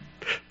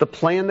 The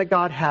plan that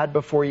God had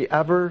before He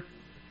ever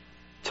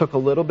took a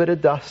little bit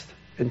of dust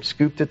and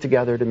scooped it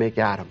together to make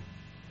Adam.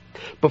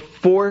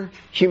 Before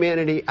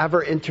humanity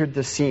ever entered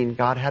the scene,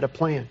 God had a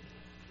plan.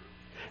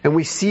 And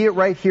we see it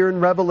right here in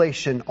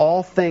Revelation.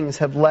 All things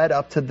have led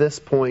up to this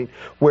point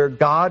where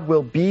God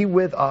will be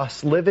with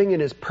us, living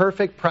in His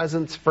perfect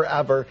presence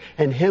forever,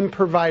 and Him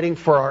providing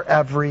for our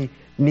every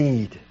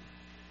need.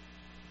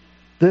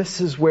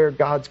 This is where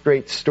God's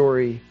great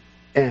story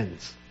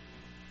ends.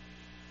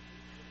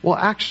 Well,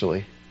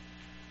 actually,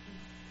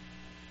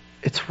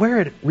 it's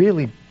where it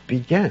really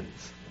begins.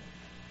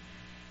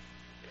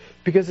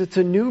 Because it's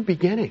a new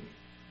beginning.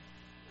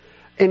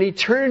 An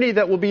eternity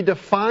that will be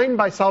defined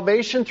by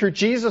salvation through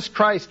Jesus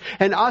Christ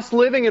and us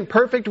living in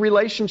perfect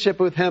relationship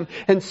with Him,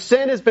 and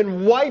sin has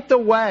been wiped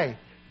away.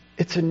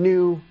 It's a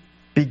new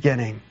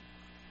beginning.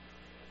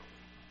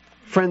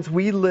 Friends,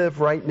 we live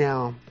right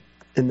now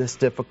in this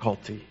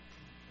difficulty.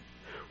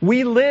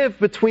 We live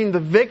between the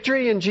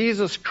victory in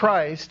Jesus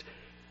Christ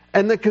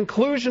and the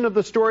conclusion of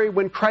the story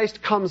when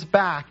Christ comes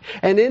back.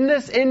 And in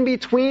this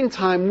in-between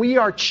time, we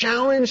are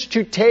challenged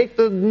to take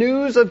the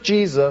news of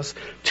Jesus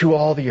to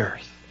all the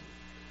earth.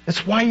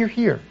 That's why you're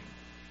here.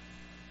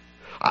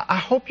 I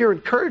hope you're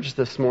encouraged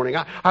this morning.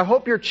 I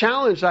hope you're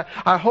challenged.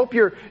 I hope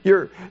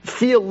you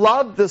feel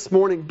loved this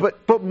morning.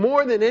 But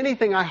more than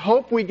anything, I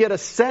hope we get a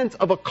sense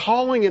of a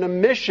calling and a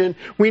mission.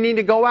 We need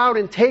to go out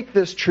and take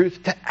this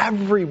truth to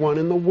everyone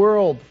in the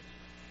world.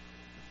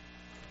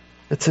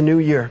 It's a new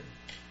year.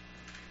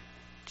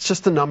 It's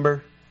just a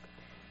number,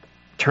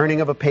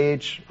 turning of a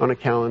page on a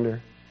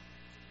calendar.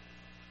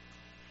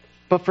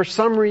 But for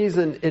some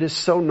reason, it is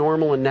so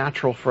normal and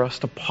natural for us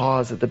to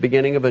pause at the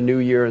beginning of a new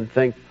year and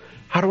think,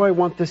 how do I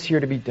want this year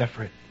to be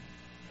different?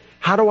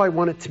 How do I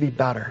want it to be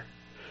better?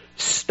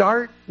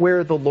 Start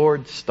where the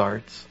Lord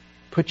starts.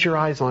 Put your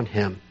eyes on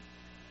Him.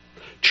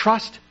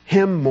 Trust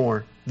Him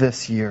more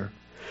this year.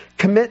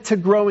 Commit to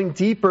growing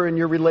deeper in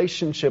your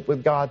relationship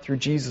with God through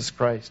Jesus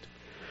Christ.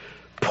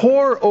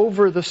 Pour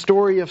over the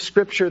story of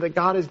Scripture that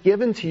God has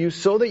given to you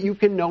so that you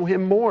can know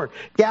Him more.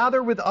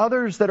 Gather with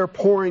others that are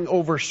poring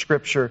over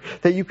Scripture,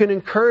 that you can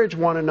encourage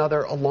one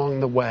another along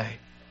the way.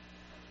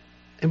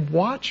 And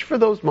watch for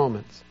those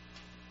moments.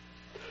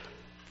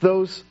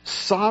 Those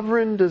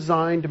sovereign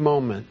designed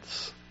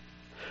moments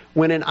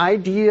when an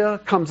idea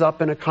comes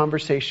up in a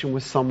conversation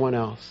with someone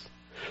else.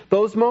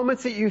 Those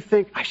moments that you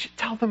think, I should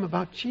tell them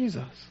about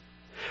Jesus.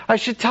 I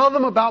should tell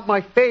them about my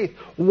faith.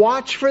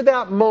 Watch for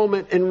that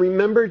moment and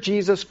remember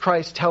Jesus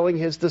Christ telling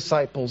His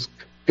disciples,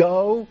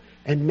 go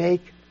and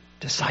make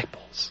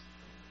disciples.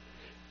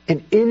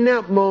 And in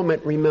that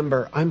moment,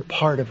 remember, I'm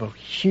part of a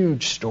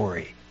huge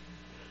story.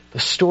 The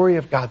story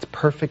of God's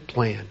perfect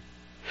plan.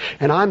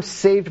 And I'm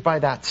saved by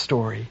that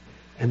story.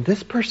 And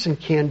this person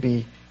can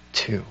be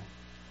too.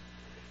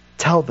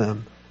 Tell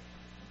them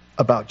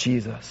about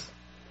Jesus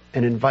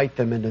and invite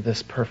them into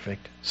this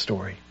perfect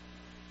story.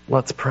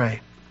 Let's pray.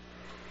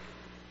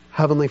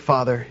 Heavenly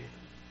Father,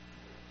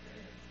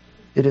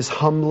 it is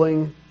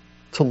humbling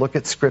to look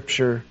at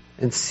Scripture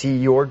and see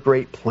your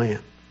great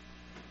plan.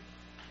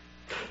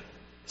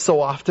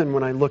 So often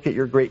when I look at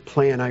your great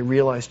plan, I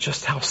realize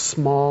just how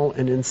small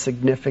and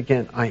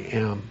insignificant I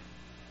am.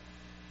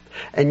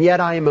 And yet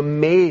I am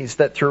amazed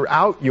that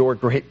throughout your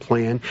great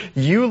plan,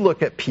 you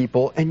look at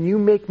people and you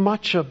make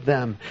much of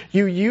them.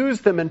 You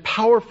use them in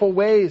powerful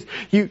ways.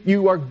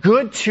 You are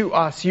good to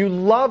us. You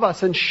love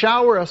us and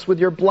shower us with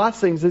your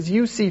blessings as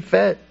you see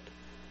fit.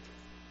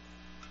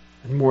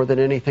 And more than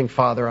anything,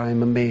 Father, I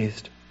am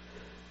amazed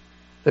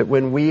that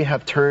when we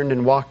have turned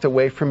and walked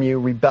away from you,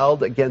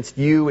 rebelled against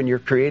you and your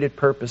created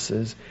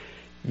purposes,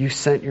 you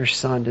sent your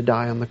Son to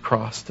die on the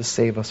cross to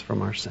save us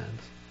from our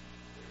sins.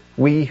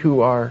 We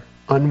who are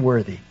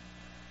unworthy.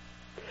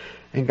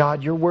 And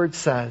God, your word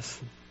says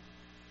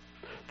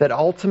that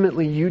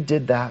ultimately you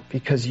did that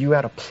because you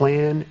had a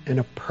plan and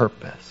a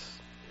purpose.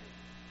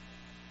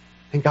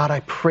 And God,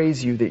 I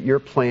praise you that your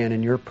plan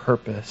and your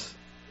purpose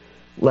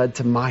led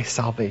to my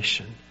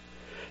salvation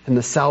and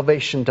the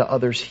salvation to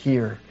others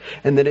here.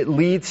 And that it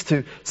leads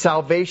to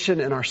salvation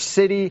in our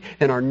city,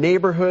 in our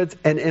neighborhoods,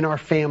 and in our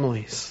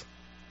families.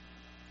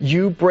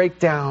 You break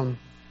down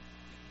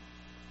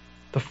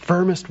the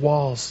firmest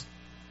walls.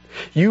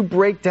 You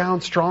break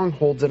down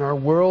strongholds in our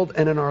world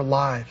and in our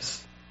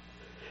lives.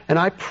 And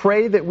I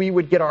pray that we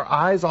would get our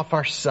eyes off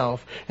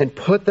ourselves and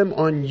put them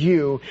on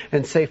you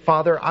and say,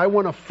 Father, I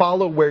want to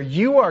follow where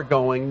you are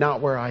going,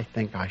 not where I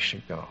think I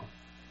should go.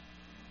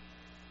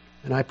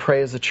 And I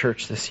pray as a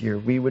church this year,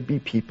 we would be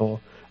people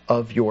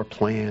of your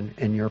plan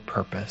and your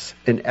purpose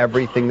in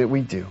everything that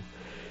we do.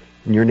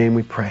 In your name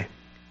we pray.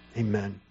 Amen.